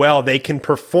do well, they can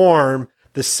perform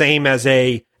the same as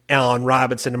a Allen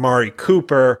Robinson, Amari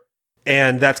Cooper.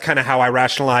 And that's kind of how I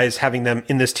rationalize having them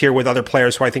in this tier with other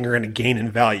players who I think are going to gain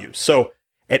in value. So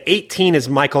at 18 is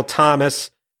Michael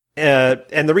Thomas.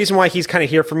 And the reason why he's kind of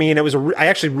here for me, and I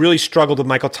actually really struggled with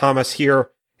Michael Thomas here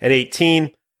at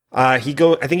 18. I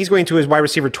think he's going to his wide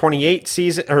receiver 28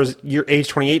 season, or his age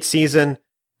 28 season.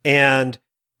 And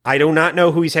I do not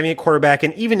know who he's having at quarterback.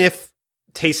 And even if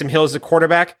Taysom Hill is the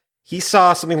quarterback, he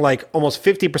saw something like almost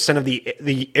 50% of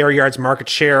the air yards market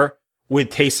share with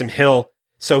Taysom Hill.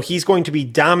 So he's going to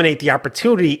dominate the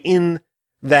opportunity in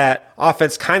that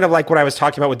offense, kind of like what I was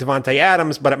talking about with Devontae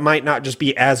Adams, but it might not just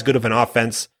be as good of an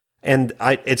offense. And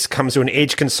it comes to an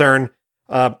age concern.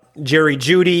 Jerry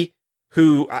Jeudy,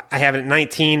 who I have at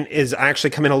 19, is actually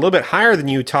coming a little bit higher than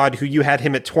you, Todd, who you had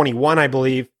him at 21, I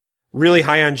believe. Really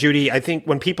high on Jeudy. I think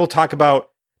when people talk about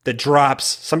the drops,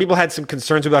 some people had some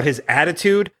concerns about his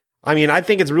attitude. I mean, I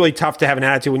think it's really tough to have an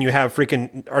attitude when you have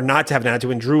or not to have an attitude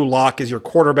when Drew Lock is your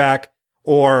quarterback,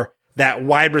 or that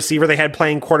wide receiver they had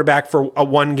playing quarterback for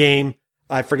one game.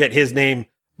 I forget his name.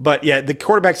 But yeah, the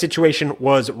quarterback situation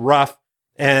was rough.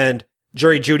 And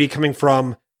Jerry Jeudy coming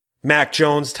from Mac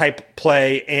Jones type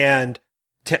play and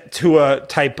Tua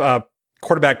type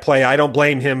quarterback play, I don't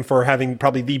blame him for having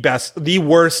probably the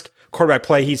worst quarterback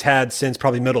play he's had since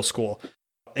probably middle school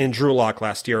in Drew Lock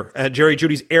last year. Jerry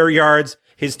Jeudy's air yards,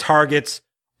 his targets,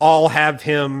 all have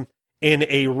him in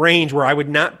a range where I would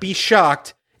not be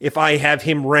shocked if I have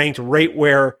him ranked right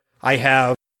where I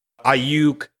have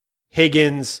Ayuk,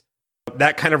 Higgins,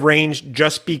 that kind of range,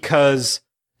 just because,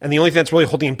 and the only thing that's really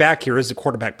holding him back here is the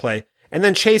quarterback play. And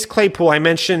then Chase Claypool, I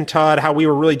mentioned, Todd, how we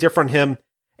were really different on him.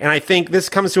 And I think this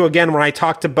comes to, again, when I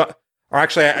talked about, or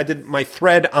actually I did my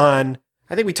thread on,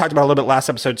 I think we talked about it a little bit last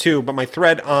episode too, but my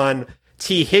thread on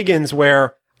T. Higgins,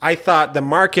 where I thought the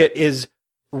market is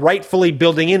rightfully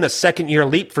building in a second-year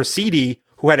leap for CD,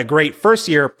 who had a great first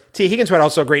year. T. Higgins, who had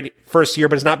also a great first year,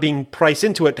 but is not being priced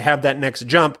into it to have that next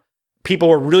jump. People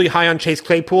were really high on Chase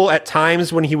Claypool at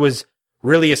times when he was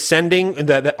really ascending,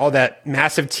 all that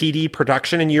massive TD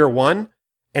production in year one.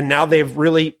 And now they've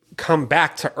really come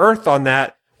back to earth on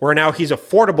that, where now he's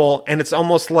affordable. And it's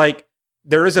almost like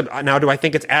now do I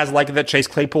think it's as likely that Chase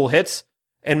Claypool hits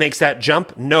and makes that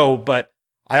jump? No, but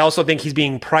I also think he's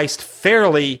being priced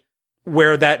fairly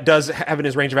where that does have in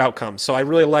his range of outcomes. So I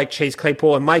really like Chase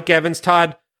Claypool and Mike Evans,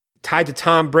 Todd, tied to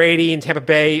Tom Brady in Tampa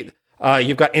Bay.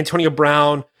 You've got Antonio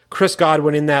Brown, Chris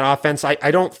Godwin in that offense.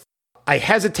 I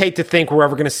hesitate to think we're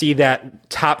ever going to see that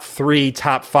top 3,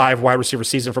 top 5 wide receiver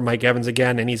season for Mike Evans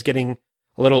again, and he's getting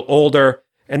a little older.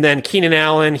 And then Keenan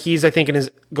Allen, he's, I think,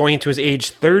 going into his age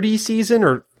 30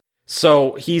 season,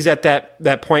 so he's at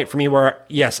that point for me where,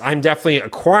 yes, I'm definitely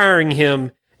acquiring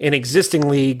him in existing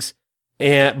leagues,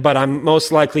 but I'm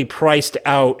most likely priced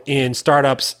out in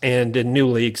startups and in new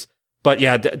leagues. But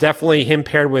yeah, definitely him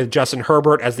paired with Justin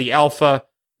Herbert as the alpha,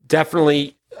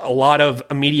 definitely a lot of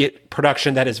immediate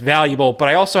production that is valuable. But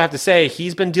I also have to say,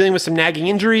 he's been dealing with some nagging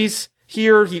injuries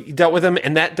here. He dealt with them,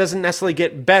 and that doesn't necessarily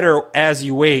get better as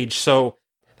you age. So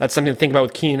that's something to think about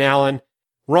with Keenan Allen.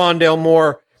 Rondale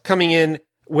Moore coming in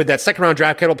with that second round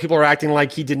draft capital. People are acting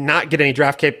like he did not get any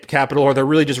draft capital, or they're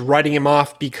really just writing him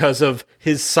off because of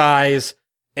his size,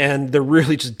 and they're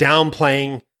really just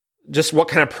downplaying just what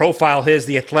kind of profile his,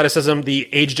 the athleticism,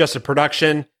 the age-adjusted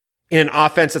production in an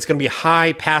offense that's going to be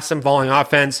high pass and volume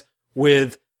offense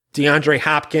with DeAndre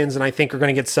Hopkins, and I think we're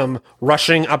going to get some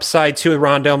rushing upside too with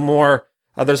Rondale Moore.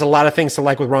 There's a lot of things to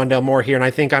like with Rondale Moore here, and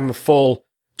I think I'm a full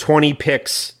 20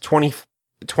 picks,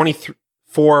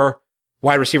 24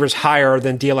 wide receivers higher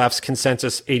than DLF's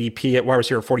consensus ADP at wide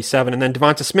receiver 47. And then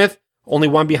Devonta Smith, only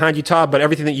one behind you, Todd, but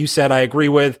everything that you said I agree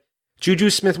with. Juju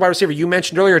Smith, wide receiver. You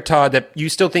mentioned earlier, Todd, that you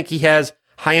still think he has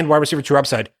high-end wide receiver 2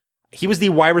 upside. He was the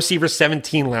wide receiver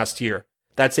 17 last year.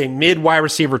 That's a mid-wide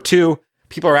receiver 2.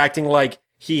 People are acting like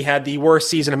he had the worst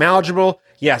season imaginable.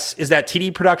 Yes. Is that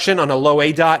TD production on a low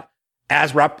A dot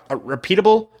as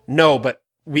repeatable? No, but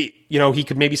he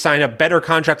could maybe sign a better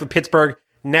contract with Pittsburgh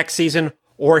next season,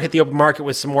 or hit the open market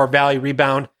with some more value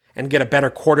rebound and get a better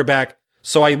quarterback.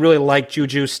 So I really like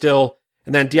Juju still.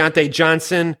 And then Deontay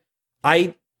Johnson,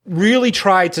 I really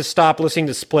tried to stop listening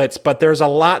to splits, but there's a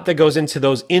lot that goes into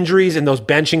those injuries and those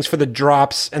benchings for the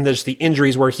drops, and there's the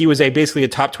injuries where he was basically a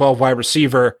top 12 wide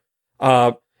receiver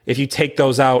if you take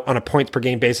those out on a points per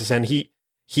game basis. And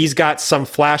he's got some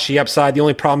flashy upside. The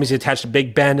only problem is he attached to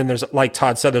Big Ben, and there's, like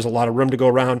Todd said, there's a lot of room to go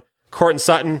around. Courtland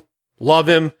Sutton, love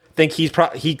him. Think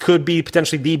he could be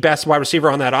potentially the best wide receiver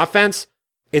on that offense.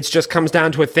 It just comes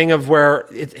down to a thing of where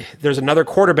there's another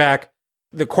quarterback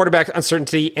the quarterback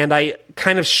uncertainty, and I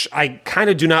kind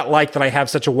of do not like that I have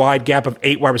such a wide gap of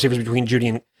 8 wide receivers between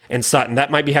Judy and Sutton.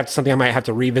 That might be something I might have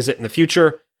to revisit in the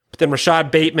future. But then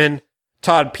Rashad Bateman,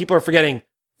 Todd, people are forgetting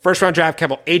first round draft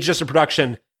capital, age-adjusted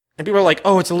production, and people are like,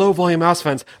 oh, it's a low volume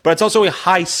offense, but it's also a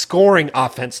high scoring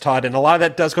offense, Todd, and a lot of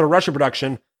that does go to rushing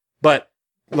production. But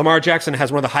Lamar Jackson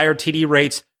has one of the higher TD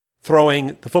rates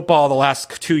throwing the football the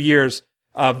last 2 years.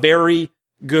 Very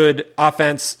good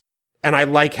offense. And I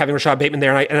like having Rashad Bateman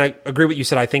there. And I agree with what you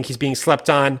said. I think he's being slept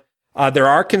on. There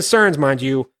are concerns, mind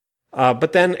you.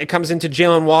 But then it comes into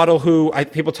Jalen Waddle, who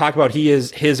people talk about.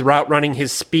 His route running,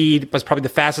 his speed was probably the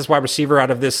fastest wide receiver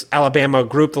out of this Alabama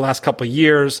group the last couple of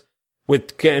years.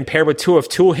 Paired with Tua, if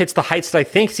Tua hits the heights that I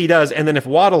think he does, and then if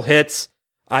Waddle hits,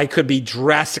 I could be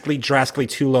drastically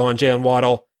too low on Jalen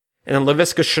Waddle. And then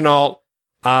Laviska Shenault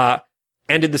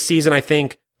ended the season, I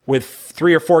think, with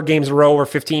 3 or 4 games in a row over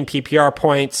 15 PPR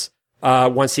points.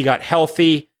 Once he got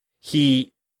healthy,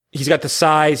 he's got the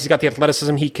size, he's got the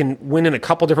athleticism. He can win in a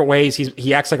couple different ways.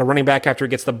 He acts like a running back after he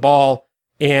gets the ball,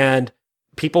 and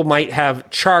people might have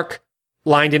Chark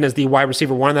lined in as the wide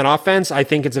receiver 1 in that offense. I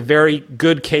think it's a very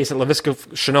good case that Laviska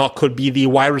Shenault could be the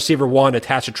wide receiver 1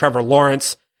 attached to Trevor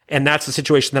Lawrence, and that's the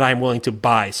situation that I'm willing to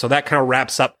buy. So that kind of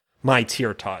wraps up my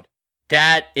tier, Todd.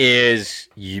 That is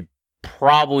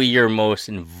probably your most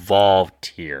involved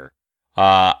tier.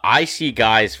 I see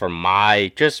guys from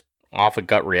my, just off a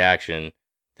gut reaction,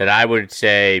 that I would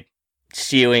say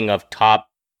ceiling of top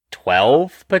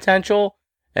 12 potential,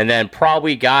 and then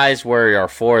probably guys where our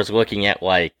floor is looking at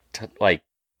like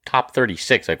top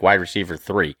 36, like wide receiver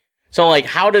 3. So like,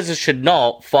 how does a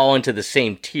Shenault fall into the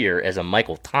same tier as a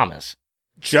Michael Thomas?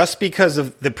 Just because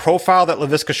of the profile that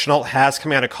Laviska Shenault has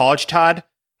coming out of college, Todd,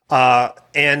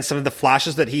 and some of the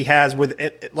flashes that he has with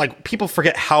it, like people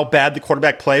forget how bad the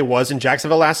quarterback play was in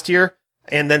Jacksonville last year,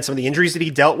 and then some of the injuries that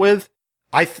he dealt with.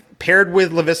 Paired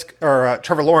with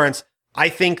Trevor Lawrence, I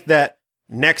think that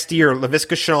next year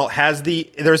Laviska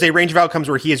Shenault there's a range of outcomes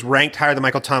where he is ranked higher than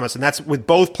Michael Thomas, and that's with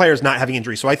both players not having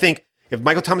injuries. So I think if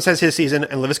Michael Thomas has his season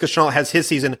and Laviska Shenault has his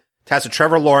season, attached to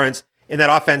Trevor Lawrence in that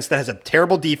offense that has a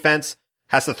terrible defense,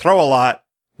 has to throw a lot,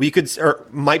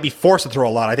 might be forced to throw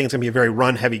a lot. I think it's going to be a very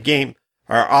run-heavy game,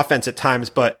 or offense at times,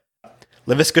 but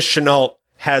Laviska Shenault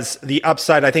has the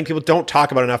upside I think people don't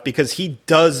talk about enough because he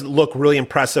does look really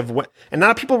impressive. And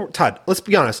not people, Todd, let's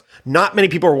be honest, not many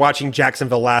people were watching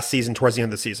Jacksonville last season towards the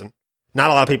end of the season.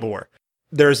 Not a lot of people were.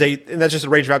 And that's just a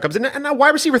range of outcomes. And now wide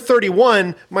receiver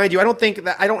 31, mind you, I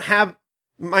don't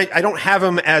have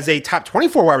him as a top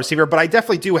 24 wide receiver, but I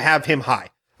definitely do have him high,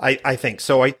 I think.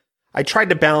 So I tried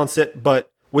to balance it,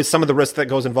 but with some of the risk that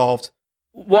goes involved.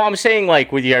 Well, I'm saying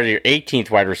like with your 18th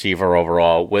wide receiver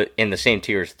overall in the same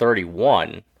tier as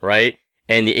 31, right?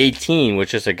 And the 18 was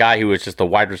just a guy who was just the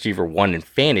wide receiver 1 in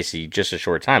fantasy just a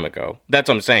short time ago. That's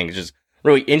what I'm saying. It's just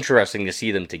really interesting to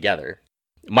see them together.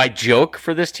 My joke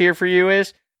for this tier for you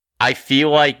is I feel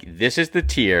like this is the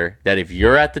tier that if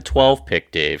you're at the 12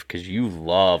 pick, Dave, because you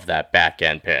love that back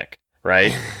end pick,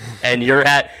 right? And you're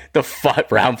at the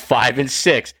round 5 and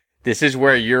 6, this is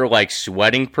where you're like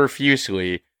sweating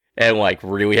profusely and like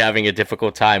really having a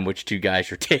difficult time which 2 guys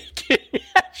you're taking.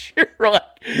 You're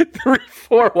like 3,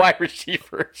 4 wide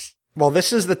receivers. Well,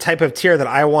 this is the type of tier that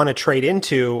I want to trade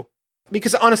into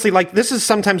because honestly, like this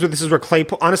is where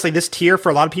Claypool, honestly, this tier for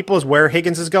a lot of people is where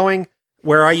Higgins is going,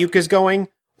 where Ayuk is going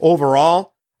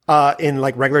overall in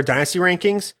like regular dynasty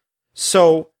rankings.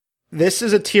 So this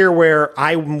is a tier where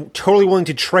I'm totally willing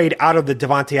to trade out of the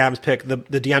Devontae Adams pick, the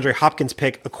DeAndre Hopkins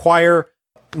pick, acquire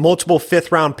multiple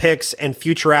 5th round picks and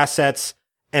future assets,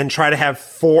 and try to have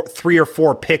 3 or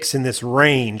 4 picks in this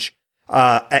range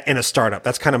in a startup.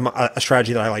 That's kind of a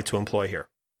strategy that I like to employ here.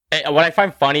 What I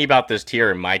find funny about this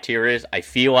tier and my tier is I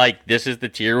feel like this is the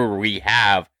tier where we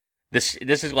have this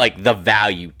is like the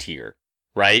value tier,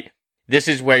 right? This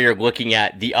is where you're looking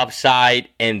at the upside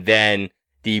and then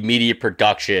the immediate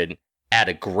production at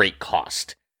a great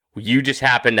cost. You just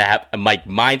happen to have,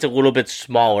 mine's a little bit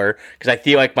smaller because I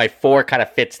feel like my 4 kind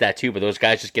of fits that too, but those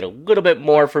guys just get a little bit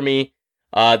more for me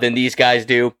than these guys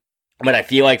do. But I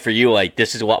feel like for you, like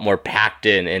this is a lot more packed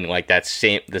in and like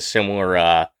the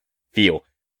similar feel.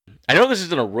 I know this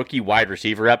isn't a rookie wide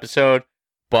receiver episode,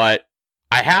 but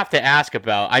I have to ask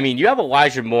about, you have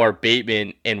Elijah Moore,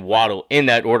 Bateman, and Waddle in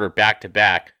that order back to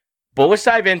back, but let's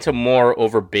dive into Moore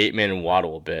over Bateman and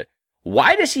Waddle a bit.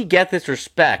 Why does he get this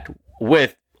respect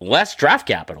with less draft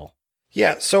capital?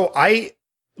 Yeah, so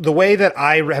the way that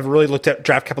I have really looked at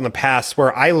draft capital in the past,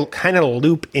 where I kind of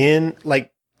loop in,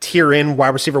 like tier in wide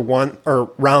receiver 1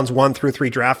 or rounds 1 through 3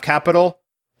 draft capital,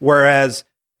 whereas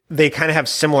they kind of have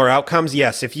similar outcomes.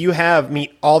 Yes, if you have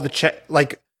meet all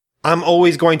the I'm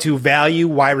always going to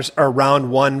value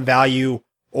round one value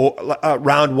or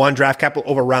round one draft capital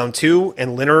over round two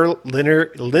and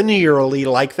linearly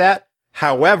like that.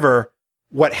 However,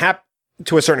 what happened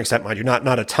to a certain extent, mind you,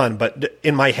 not a ton, but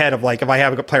in my head of like, if I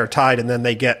have a player tied and then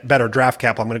they get better draft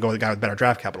capital, I'm going to go with the guy with better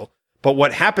draft capital. But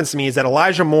what happens to me is that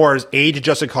Elijah Moore's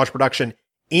age-adjusted college production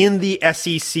in the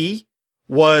SEC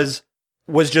was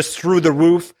just through the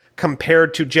roof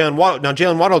compared to Jalen Waddle. Now,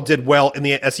 Jalen Waddle did well in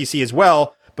the SEC as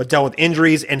well, but dealt with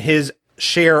injuries, and his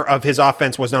share of his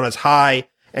offense was not as high.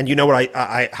 And you know what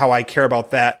how I care about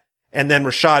that. And then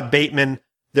Rashad Bateman,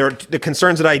 the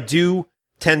concerns that I do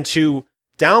tend to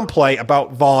downplay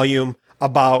about volume,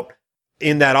 about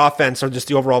in that offense, or just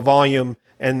the overall volume,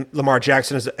 and Lamar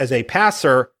Jackson as a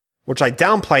passer, which I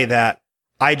downplay that.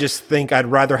 I just think I'd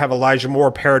rather have Elijah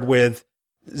Moore paired with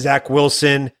Zach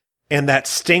Wilson, and that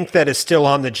stink that is still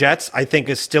on the Jets, I think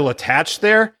is still attached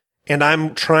there. And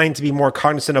I'm trying to be more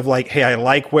cognizant of like, hey, I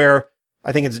like where,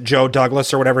 I think it's Joe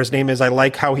Douglas or whatever his name is. I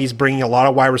like how he's bringing a lot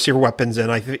of wide receiver weapons in.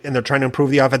 And they're trying to improve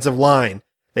the offensive line.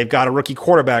 They've got a rookie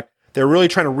quarterback. They're really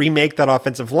trying to remake that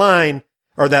offensive line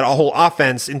or that whole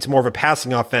offense into more of a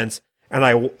passing offense. And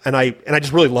I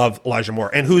just really love Elijah Moore,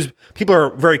 and who's people are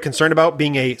very concerned about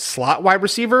being a slot wide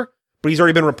receiver, but he's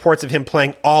already been reports of him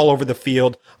playing all over the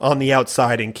field on the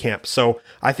outside in camp. So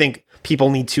I think people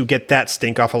need to get that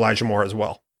stink off Elijah Moore as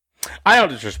well. I don't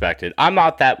disrespect it. I'm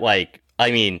not that Waddle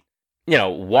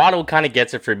kind of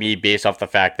gets it for me based off the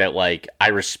fact that like I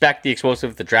respect the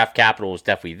explosive. The draft capital was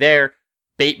definitely there.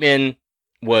 Bateman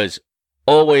was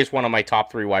always one of my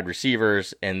top 3 wide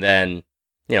receivers, and then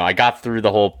I got through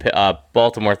the whole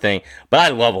Baltimore thing, but I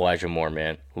love Elijah Moore,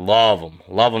 man. Love him.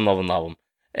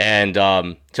 And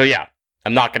so yeah,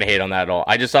 I'm not going to hate on that at all.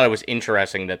 I just thought it was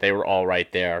interesting that they were all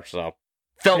right there. So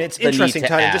felt and it's interesting,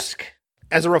 Ty, just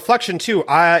as a reflection too.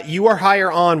 You are higher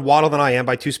on Waddle than I am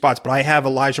by 2 spots, but I have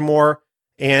Elijah Moore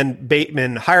and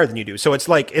Bateman higher than you do. So it's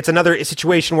like it's another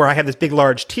situation where I have this big,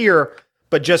 large tier,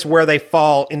 but just where they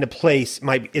fall into place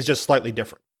is just slightly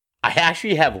different. I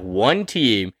actually have one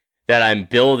team that I'm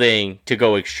building to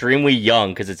go extremely young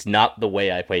because it's not the way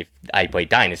I play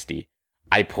Dynasty.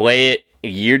 I play it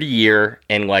year to year,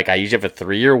 and like I usually have a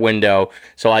 3-year window,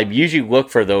 so I usually look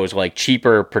for those like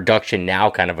cheaper production now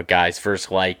kind of a guys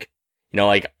versus like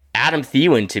Adam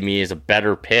Thielen to me is a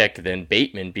better pick than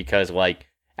Bateman because like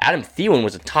Adam Thielen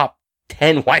was a top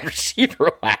 10 wide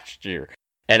receiver last year,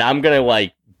 and I'm gonna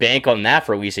like bank on that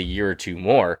for at least a year or 2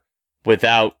 more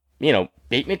without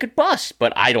Bateman could bust,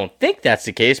 but I don't think that's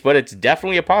the case, but it's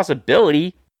definitely a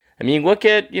possibility. I mean, look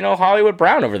at, Hollywood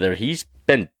Brown over there. He's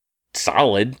been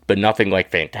solid, but nothing like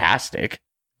fantastic.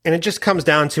 And it just comes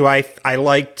down to, I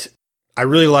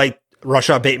really liked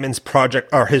Rashad Bateman's project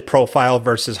or his profile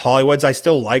versus Hollywood's. I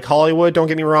still like Hollywood, don't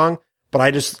get me wrong, but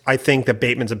I think that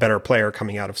Bateman's a better player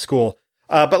coming out of school.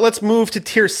 But let's move to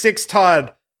tier 6,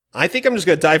 Todd. I think I'm just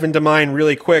going to dive into mine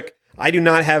really quick. I do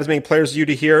not have as many players as you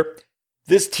do here.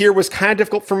 This tier was kind of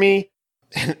difficult for me.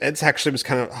 It's actually was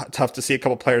kind of tough to see a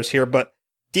couple players here, but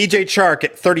DJ Chark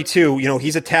at 32,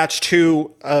 he's attached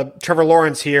to Trevor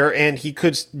Lawrence here, and he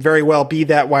could very well be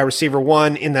that wide receiver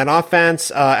 1 in that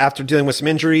offense after dealing with some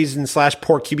injuries and /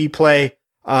 poor QB play.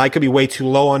 I could be way too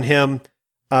low on him.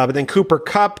 But then Cooper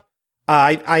Kupp,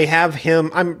 I have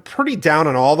him. I'm pretty down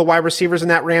on all the wide receivers in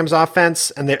that Rams offense,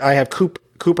 and I have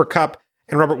Cooper Kupp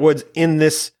and Robert Woods in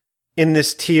this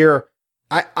tier.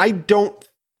 I don't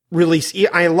really see,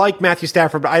 I like Matthew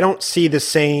Stafford, but I don't see the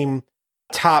same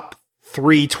top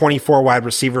 3 24 wide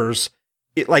receivers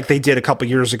like they did a couple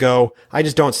years ago. I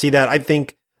just don't see that. I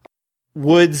think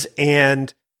Woods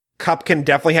and Kupp can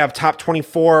definitely have top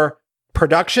 24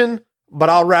 production, but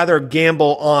I'll rather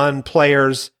gamble on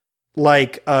players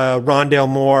like Rondale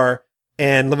Moore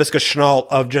and Laviska Shenault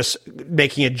of just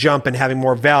making a jump and having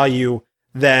more value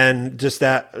than just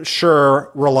that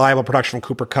sure, reliable production from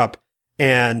Cooper Kupp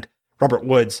and Robert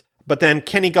Woods. But then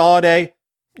Kenny Golladay,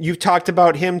 you've talked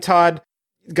about him, Todd,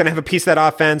 going to have a piece of that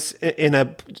offense in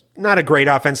a not a great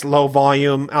offense, low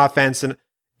volume offense, and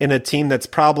in a team that's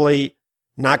probably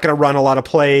not going to run a lot of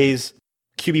plays.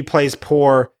 QB plays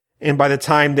poor, and by the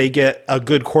time they get a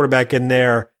good quarterback in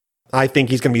there, I think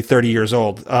he's going to be 30 years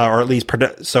old, or at least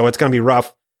so it's going to be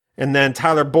rough. And then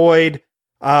Tyler Boyd,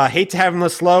 hate to have him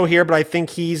this low here, but I think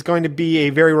he's going to be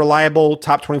a very reliable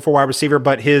top 24 wide receiver,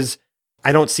 but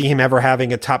I don't see him ever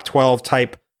having a top 12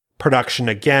 type production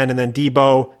again. And then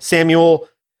Debo Samuel,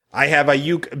 I have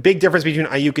Ayuk, big difference between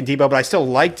Ayuk and Debo, but I still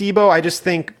like Debo. I just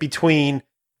think between,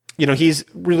 he's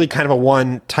really kind of a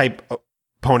one type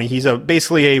pony. He's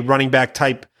basically a running back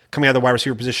type coming out of the wide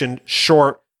receiver position,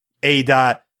 short,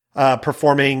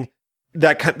 performing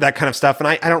that kind of stuff. And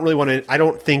I don't really want to. I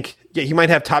don't think he might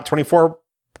have top 24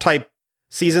 type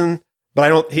season,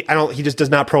 but he just does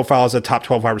not profile as a top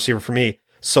 12 wide receiver for me.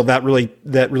 So that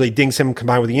really dings him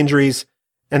combined with the injuries.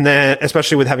 And then,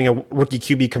 especially with having a rookie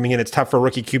QB coming in, it's tough for a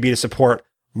rookie QB to support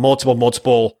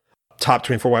multiple top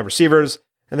 24 wide receivers.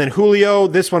 And then Julio,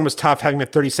 this one was tough having the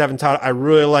 37 Todd. I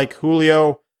really like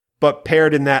Julio, but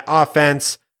paired in that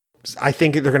offense, I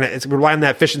think they're going to rely on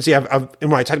that efficiency. And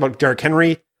when I talked about Derrick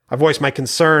Henry, I voiced my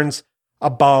concerns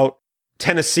about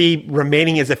Tennessee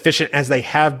remaining as efficient as they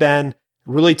have been.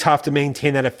 Really tough to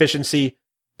maintain that efficiency.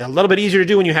 A little bit easier to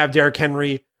do when you have Derrick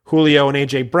Henry, Julio, and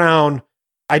A.J. Brown.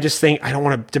 I just think I don't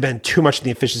want to depend too much on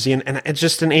the efficiency, and it's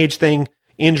just an age thing,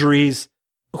 injuries.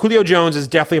 Julio Jones is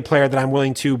definitely a player that I'm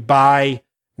willing to buy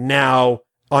now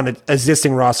on an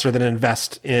existing roster than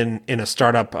invest in a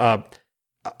startup.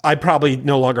 I probably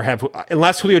no longer have,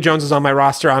 unless Julio Jones is on my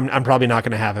roster, I'm probably not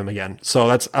going to have him again. So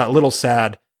that's a little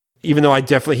sad, even though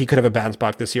he could have a bounce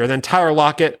back this year. Then Tyler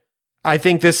Lockett, I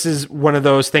think this is one of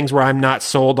those things where I'm not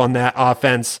sold on that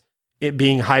offense, it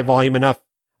being high volume enough.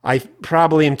 I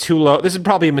probably am too low. This is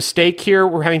probably a mistake here.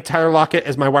 We're having Tyler Lockett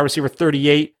as my wide receiver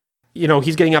 38.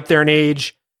 He's getting up there in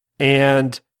age.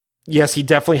 And yes, he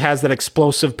definitely has that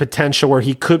explosive potential where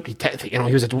he could, he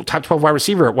was a top 12 wide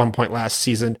receiver at one point last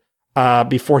season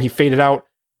before he faded out.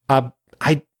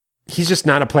 He's just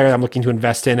not a player that I'm looking to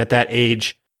invest in at that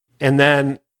age. And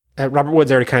then Robert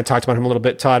Woods already kind of talked about him a little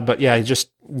bit, Todd, but yeah, he just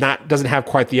doesn't have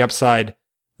quite the upside.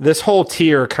 This whole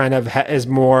tier kind of is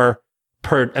more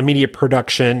immediate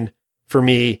production for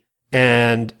me,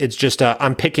 and it's just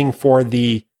I'm picking for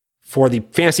the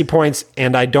fantasy points,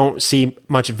 and I don't see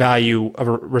much value of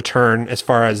a return as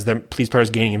far as these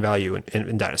players gaining in value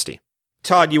in Dynasty.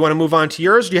 Todd, you want to move on to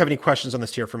yours? Or do you have any questions on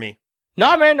this tier for me?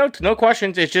 No, man, no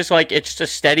questions. It's just it's just a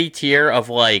steady tier of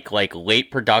like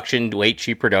late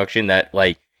cheap production that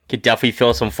could definitely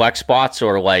fill some flex spots,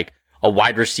 or a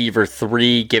wide receiver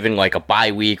 3 given a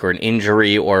bye week or an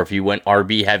injury, or if you went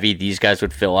RB heavy, these guys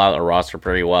would fill out a roster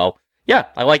pretty well. Yeah,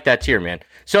 I like that tier, man.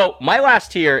 So my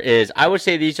last tier is, I would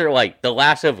say these are the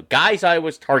last of guys I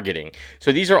was targeting.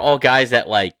 So these are all guys that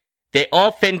they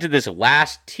all fit into this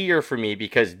last tier for me,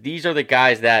 because these are the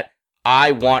guys that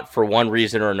I want for one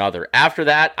reason or another. After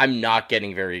that, I'm not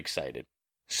getting very excited.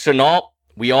 Shenault,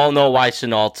 we all know why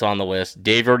Shenault's on the list.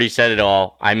 Dave already said it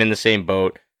all. I'm in the same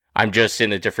boat. I'm just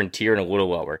in a different tier and a little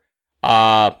lower.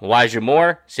 Elijah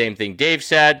Moore, same thing Dave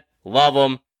said. Love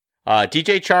him.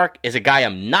 DJ Chark is a guy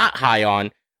I'm not high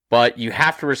on, but you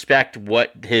have to respect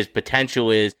what his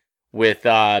potential is with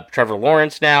Trevor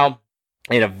Lawrence now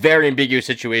in a very ambiguous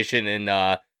situation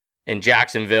in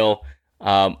Jacksonville.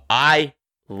 I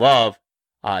love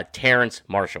Terrence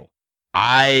Marshall.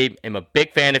 I am a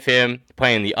big fan of him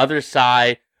playing the other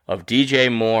side of DJ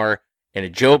Moore in a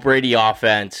Joe Brady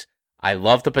offense. I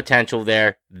love the potential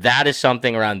there. That is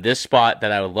something around this spot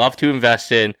that I would love to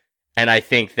invest in. And I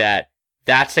think that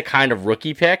that's the kind of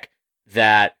rookie pick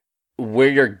that where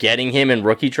you're getting him in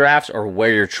rookie drafts, or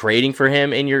where you're trading for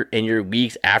him in your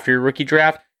leagues after your rookie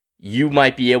draft, you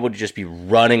might be able to just be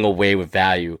running away with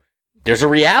value. There's a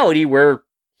reality where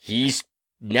he's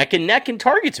neck and neck in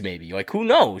targets, maybe. Who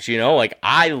knows?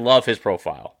 I love his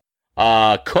profile.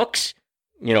 Cooks,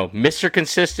 Mr.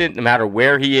 Consistent, no matter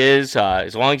where he is,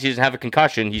 as long as he doesn't have a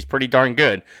concussion, he's pretty darn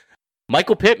good.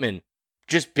 Michael Pittman,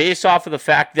 just based off of the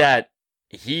fact that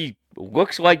he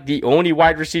looks like the only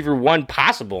wide receiver 1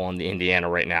 possible on the Indiana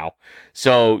right now.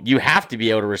 So you have to be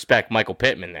able to respect Michael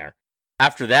Pittman there.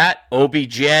 After that,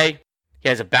 OBJ, he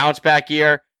has a bounce back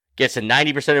year, gets to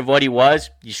 90% of what he was.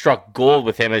 You struck gold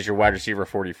with him as your wide receiver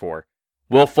 44.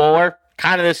 Will Fuller,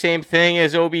 kind of the same thing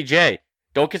as OBJ.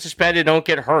 Don't get suspended, don't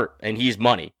get hurt, and he's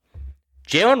money.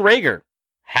 Jalen Reagor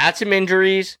had some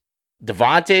injuries.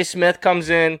 Devontae Smith comes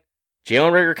in.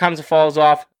 Jalen Reagor comes and falls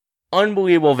off.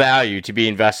 Unbelievable value to be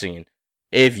investing in.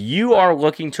 If you are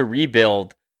looking to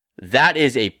rebuild, that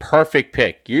is a perfect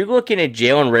pick. You're looking at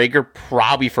Jalen Reagor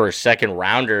probably for a second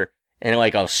rounder and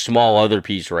a small other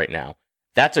piece right now.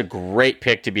 That's a great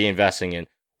pick to be investing in.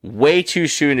 Way too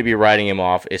soon to be writing him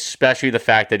off, especially the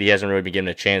fact that he hasn't really been given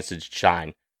a chance to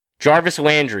shine. Jarvis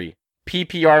Landry,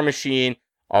 PPR machine.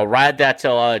 I'll ride that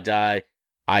till I die.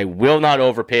 I will not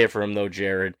overpay for him though,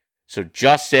 Jared. So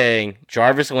just saying,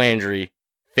 Jarvis Landry,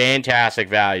 fantastic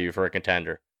value for a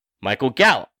contender. Michael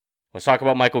Gallup. Let's talk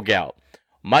about Michael Gallup.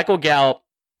 Michael Gallup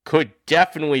could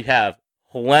definitely have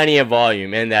plenty of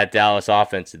volume in that Dallas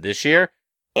offense this year,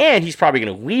 and he's probably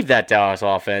going to leave that Dallas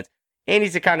offense, and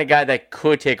he's the kind of guy that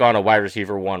could take on a wide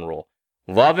receiver 1 role.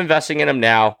 Love investing in him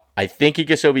now. I think he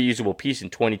could still be a usable piece in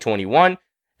 2021,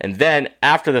 and then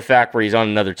after the fact where he's on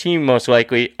another team, most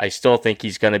likely, I still think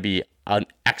he's going to be an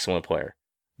excellent player.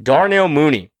 Darnell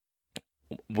Mooney,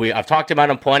 I've talked about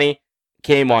him plenty.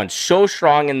 Came on so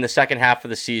strong in the second half of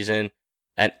the season.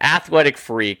 An athletic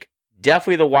freak.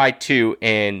 Definitely the wide 2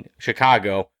 in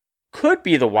Chicago. Could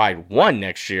be the wide 1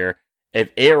 next year if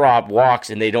A-Rob walks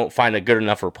and they don't find a good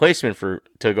enough replacement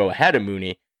to go ahead of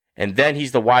Mooney. And then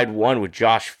he's the wide 1 with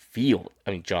Justin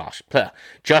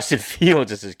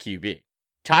Fields as his QB.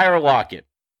 Tyler Lockett.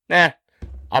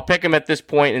 I'll pick him at this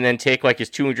point and then take like his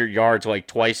 200 yards like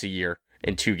twice a year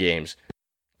in 2 games.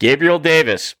 Gabriel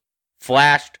Davis.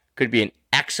 Flashed. Could be an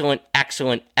excellent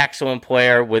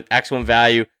player with excellent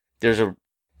value.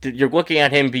 You're looking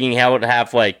at him being able to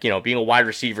have being a wide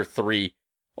receiver 3,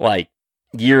 like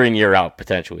year in, year out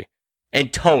potentially.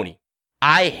 And Tony.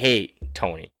 I hate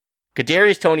Tony.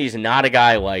 Kadarius Toney is not a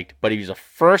guy I liked, but he was a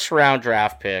first-round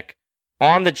draft pick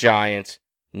on the Giants.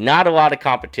 Not a lot of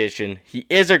competition. He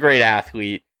is a great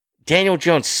athlete. Daniel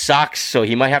Jones sucks, so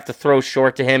he might have to throw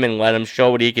short to him and let him show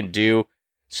what he can do.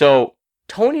 So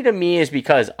Tony to me is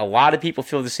because a lot of people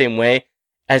feel the same way.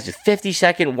 As the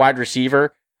 52nd wide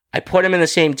receiver, I put him in the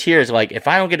same tier as if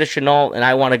I don't get a Chenault and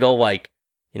I want to go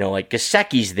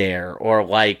Gesicki's there, or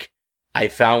I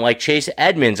found Chase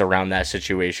Edmonds around that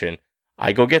situation.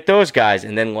 I go get those guys,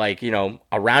 and then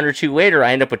a round or 2 later,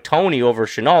 I end up with Tony over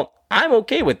Chenault. I'm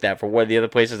okay with that for one of the other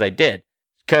places I did.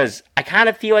 Because I kind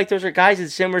of feel like those are guys in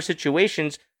similar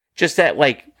situations, just that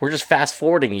we're just fast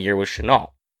forwarding a year with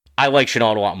Chenault. I like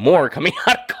Chenault a lot more coming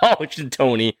out of college than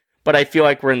Tony, but I feel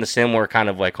like we're in the similar kind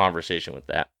of conversation with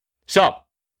that. So,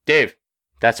 Dave,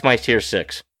 that's my tier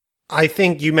 6. I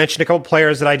think you mentioned a couple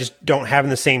players that I just don't have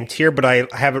in the same tier, but I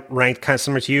have it ranked kind of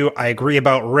similar to you. I agree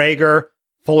about Rager,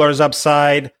 Fuller's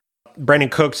upside. Brandon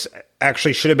Cooks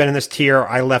actually should have been in this tier.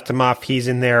 I left him off. He's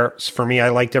in there. For me, I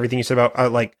liked everything you said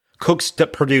about Cooks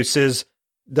that produces.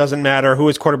 Doesn't matter who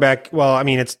is quarterback. Well, I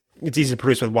mean, it's easy to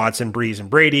produce with Watson, Breeze, and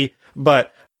Brady,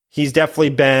 but he's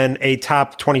definitely been a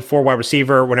top 24 wide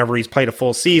receiver whenever he's played a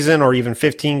full season or even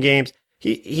 15 games.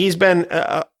 He's been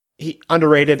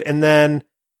underrated. And then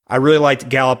I really liked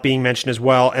Gallup being mentioned as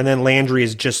well. And then Landry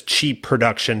is just cheap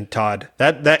production, Todd.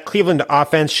 That Cleveland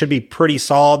offense should be pretty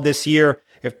solid this year.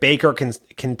 If Baker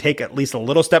can take at least a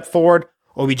little step forward,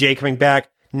 OBJ coming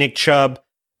back, Nick Chubb,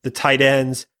 the tight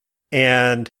ends,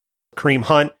 and Kareem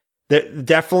Hunt, that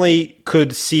definitely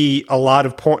could see a lot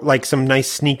of some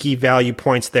nice sneaky value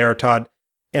points there, Todd.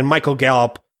 And Michael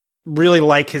Gallup, really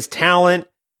like his talent,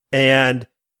 and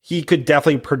he could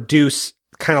definitely produce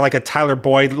kind of like a Tyler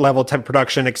Boyd level type of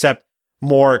production, except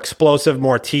more explosive,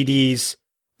 more TDs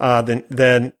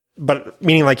but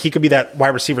meaning he could be that wide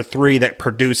receiver 3 that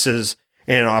produces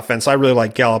in an offense. I really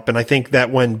like Gallup, and I think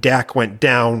that when Dak went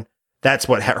down, that's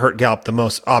what hurt Gallup the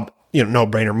most. No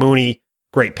brainer. Mooney,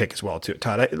 great pick as well too,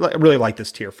 Todd. I really like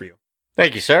this tier for you.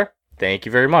 Thank you, sir. Thank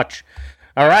you very much.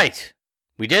 All right,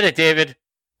 we did it, David.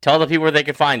 Tell the people where they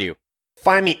can find you.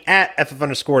 Find me at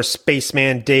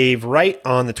 @FF_Spaceman Dave Wright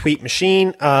on the tweet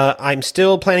machine. I'm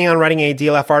still planning on writing a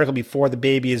DLF article before the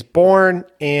baby is born,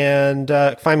 and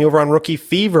find me over on Rookie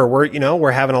Fever.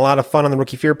 We're having a lot of fun on the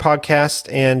Rookie Fever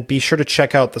podcast, and be sure to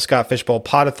check out the Scott Fishbowl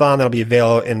Podathon. That'll be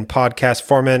available in podcast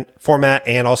format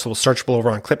and also searchable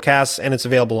over on Clipcast, and it's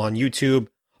available on YouTube.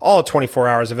 All 24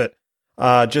 hours of it.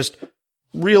 Just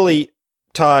really,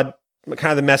 Todd,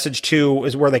 kind of the message too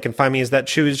is where they can find me is that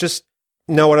choose just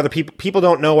know what other people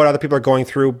don't know what other people are going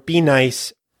through. Be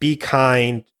nice, be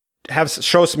kind,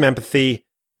 show some empathy,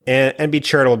 and be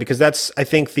charitable, because that's, I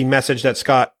think, the message that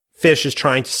Scott Fish is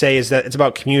trying to say, is that it's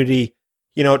about community.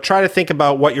 Try to think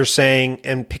about what you're saying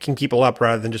and picking people up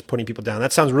rather than just putting people down.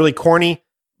 That sounds really corny,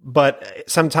 but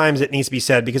sometimes it needs to be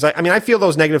said, because I feel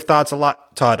those negative thoughts a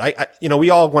lot, Todd. We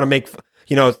all want to make fun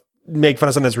of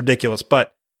something that's ridiculous,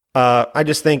 but I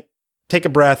just think take a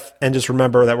breath and just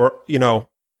remember that we're,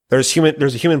 there's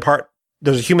a human part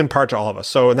to all of us.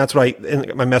 So, and that's what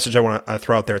my message I want to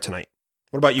throw out there tonight.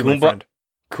 What about you, my friend?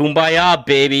 Kumbaya,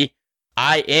 baby.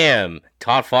 I am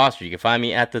Todd Foster. You can find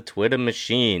me at the Twitter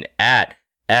machine at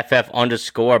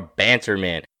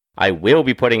 @FF_Banterman. I will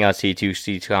be putting out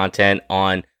C2C content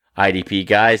on IDP,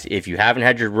 guys. If you haven't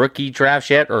had your rookie drafts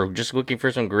yet, or just looking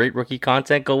for some great rookie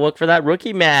content, go look for that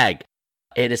rookie mag.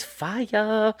 It is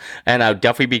fire. And I'll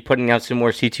definitely be putting out some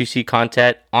more C2C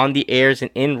content on the airs and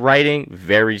in writing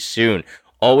very soon.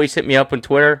 Always hit me up on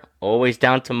Twitter. Always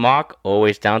down to mock.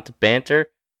 Always down to banter.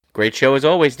 Great show as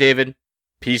always, David.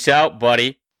 Peace out,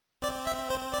 buddy.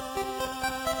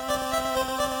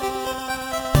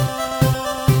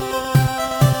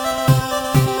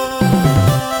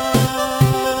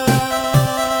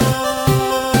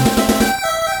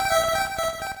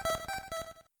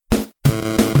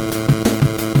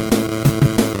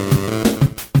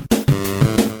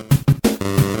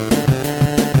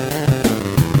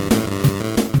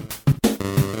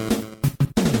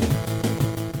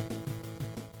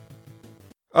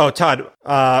 Oh, Todd,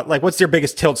 what's your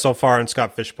biggest tilt so far in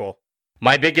Scott Fishbowl?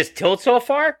 My biggest tilt so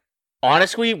far?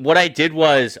 Honestly, what I did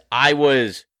was I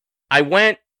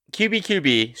went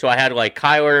QB, so I had like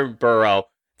Kyler and Burrow.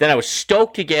 Then I was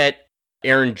stoked to get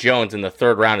Aaron Jones in the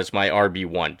third round as my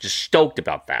RB1. Just stoked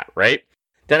about that, right?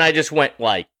 Then I just went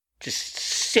just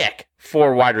sick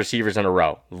 4 wide receivers in a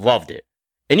row. Loved it.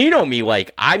 And you know me,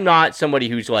 I'm not somebody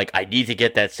who's I need to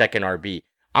get that second RB.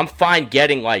 I'm fine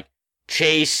getting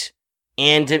Chase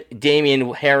and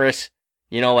Damian Harris,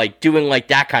 doing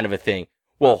that kind of a thing.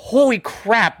 Well, holy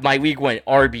crap, my league went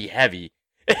RB heavy.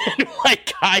 And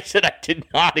guys that I did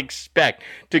not expect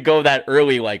to go that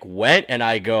early, went, and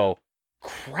I go,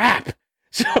 crap.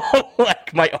 So,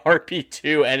 my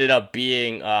RB2 ended up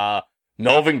being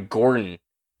Melvin Gordon.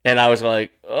 And I was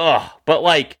like, ugh. But,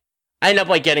 I ended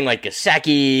up, getting,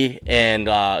 Gesicki, and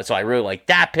so I really like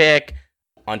that pick.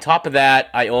 On top of that,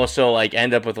 I also,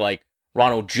 end up with,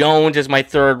 Ronald Jones as my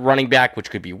third running back, which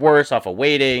could be worse off of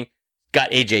waiting.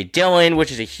 Got A.J. Dillon,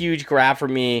 which is a huge grab for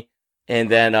me.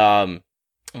 And then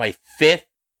my fifth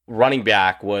running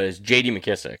back was J.D.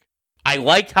 McKissick. I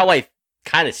liked how I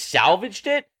kind of salvaged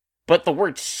it, but the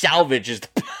word salvage is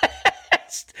the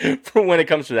best for when it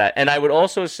comes to that. And I would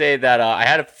also say that I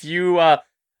had a few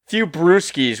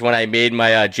brewskis when I made my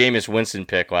Jameis Winston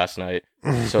pick last night.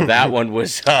 So that one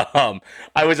was, I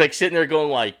was sitting there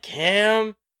going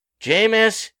Cam,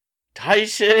 Jameis,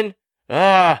 Tyson,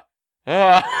 I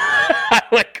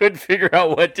couldn't figure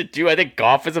out what to do. I think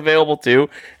Goff is available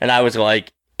too. And I was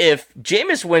if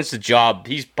Jameis wins the job,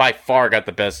 he's by far got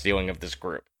the best ceiling of this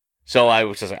group. So I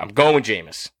was just I'm going with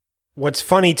Jameis. What's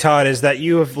funny, Todd, is that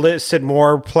you have listed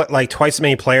more, twice as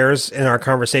many players in our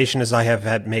conversation as I have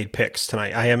had made picks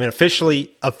tonight. I am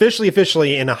officially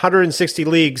in 160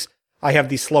 leagues. I have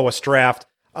the slowest draft.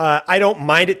 I don't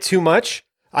mind it too much.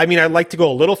 I mean, I'd like to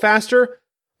go a little faster,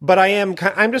 but I'm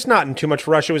just not in too much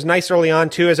rush. It was nice early on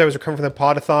too, as I was recovering from the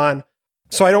podathon.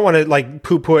 So I don't want to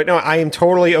poo-poo it. No, I am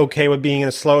totally okay with being in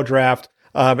a slow draft.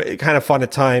 Kind of fun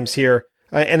at times here.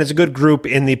 And it's a good group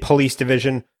in the police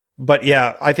division. But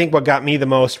yeah, I think what got me the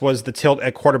most was the tilt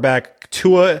at quarterback.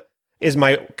 Tua is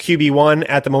my QB1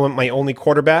 at the moment, my only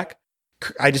quarterback.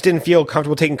 I just didn't feel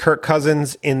comfortable taking Kirk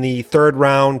Cousins in the third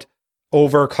round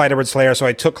over Clyde Edwards-Helaire. So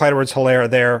I took Clyde Edwards-Helaire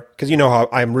there because you know how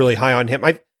I'm really high on him.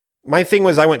 My thing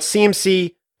was I went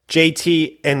CMC,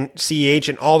 JT, and CEH,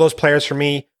 and all those players for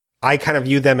me, I kind of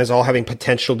view them as all having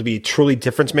potential to be truly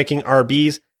difference-making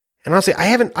RBs. And honestly,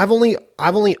 I've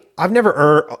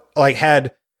never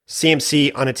had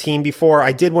CMC on a team before.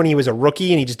 I did when he was a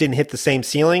rookie and he just didn't hit the same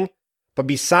ceiling. But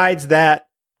besides that,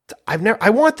 I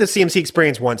want the CMC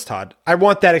experience once, Todd. I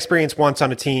want that experience once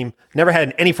on a team. Never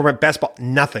had any form of best ball,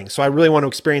 nothing. So I really want to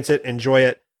experience it, enjoy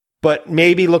it. But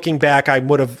maybe looking back, I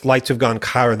would have liked to have gone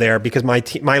Kyler there because my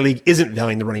league isn't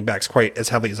valuing the running backs quite as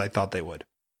heavily as I thought they would.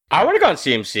 I would have gone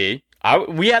CMC.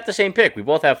 We had the same pick. We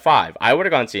both have 5. I would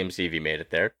have gone CMC if he made it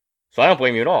there. So I don't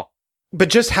blame you at all. But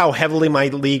just how heavily my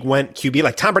league went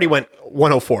QB, Tom Brady went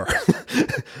 104.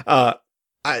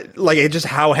 Just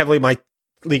how heavily my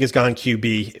league has gone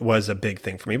QB was a big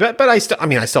thing for me. But I still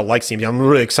like CMC. I'm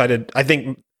really excited. I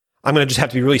think I'm going to just have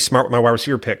to be really smart with my wide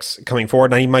receiver picks coming forward,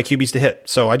 and I need my QBs to hit.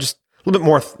 So I just a little bit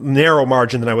more narrow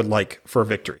margin than I would like for a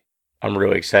victory. I'm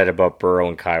really excited about Burrow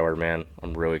and Kyler, man.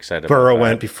 I'm really excited. Burrow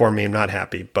went before me. I'm not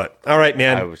happy, but all right,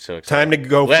 man. I was so excited. Time to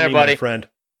go Later, for me, buddy. my friend.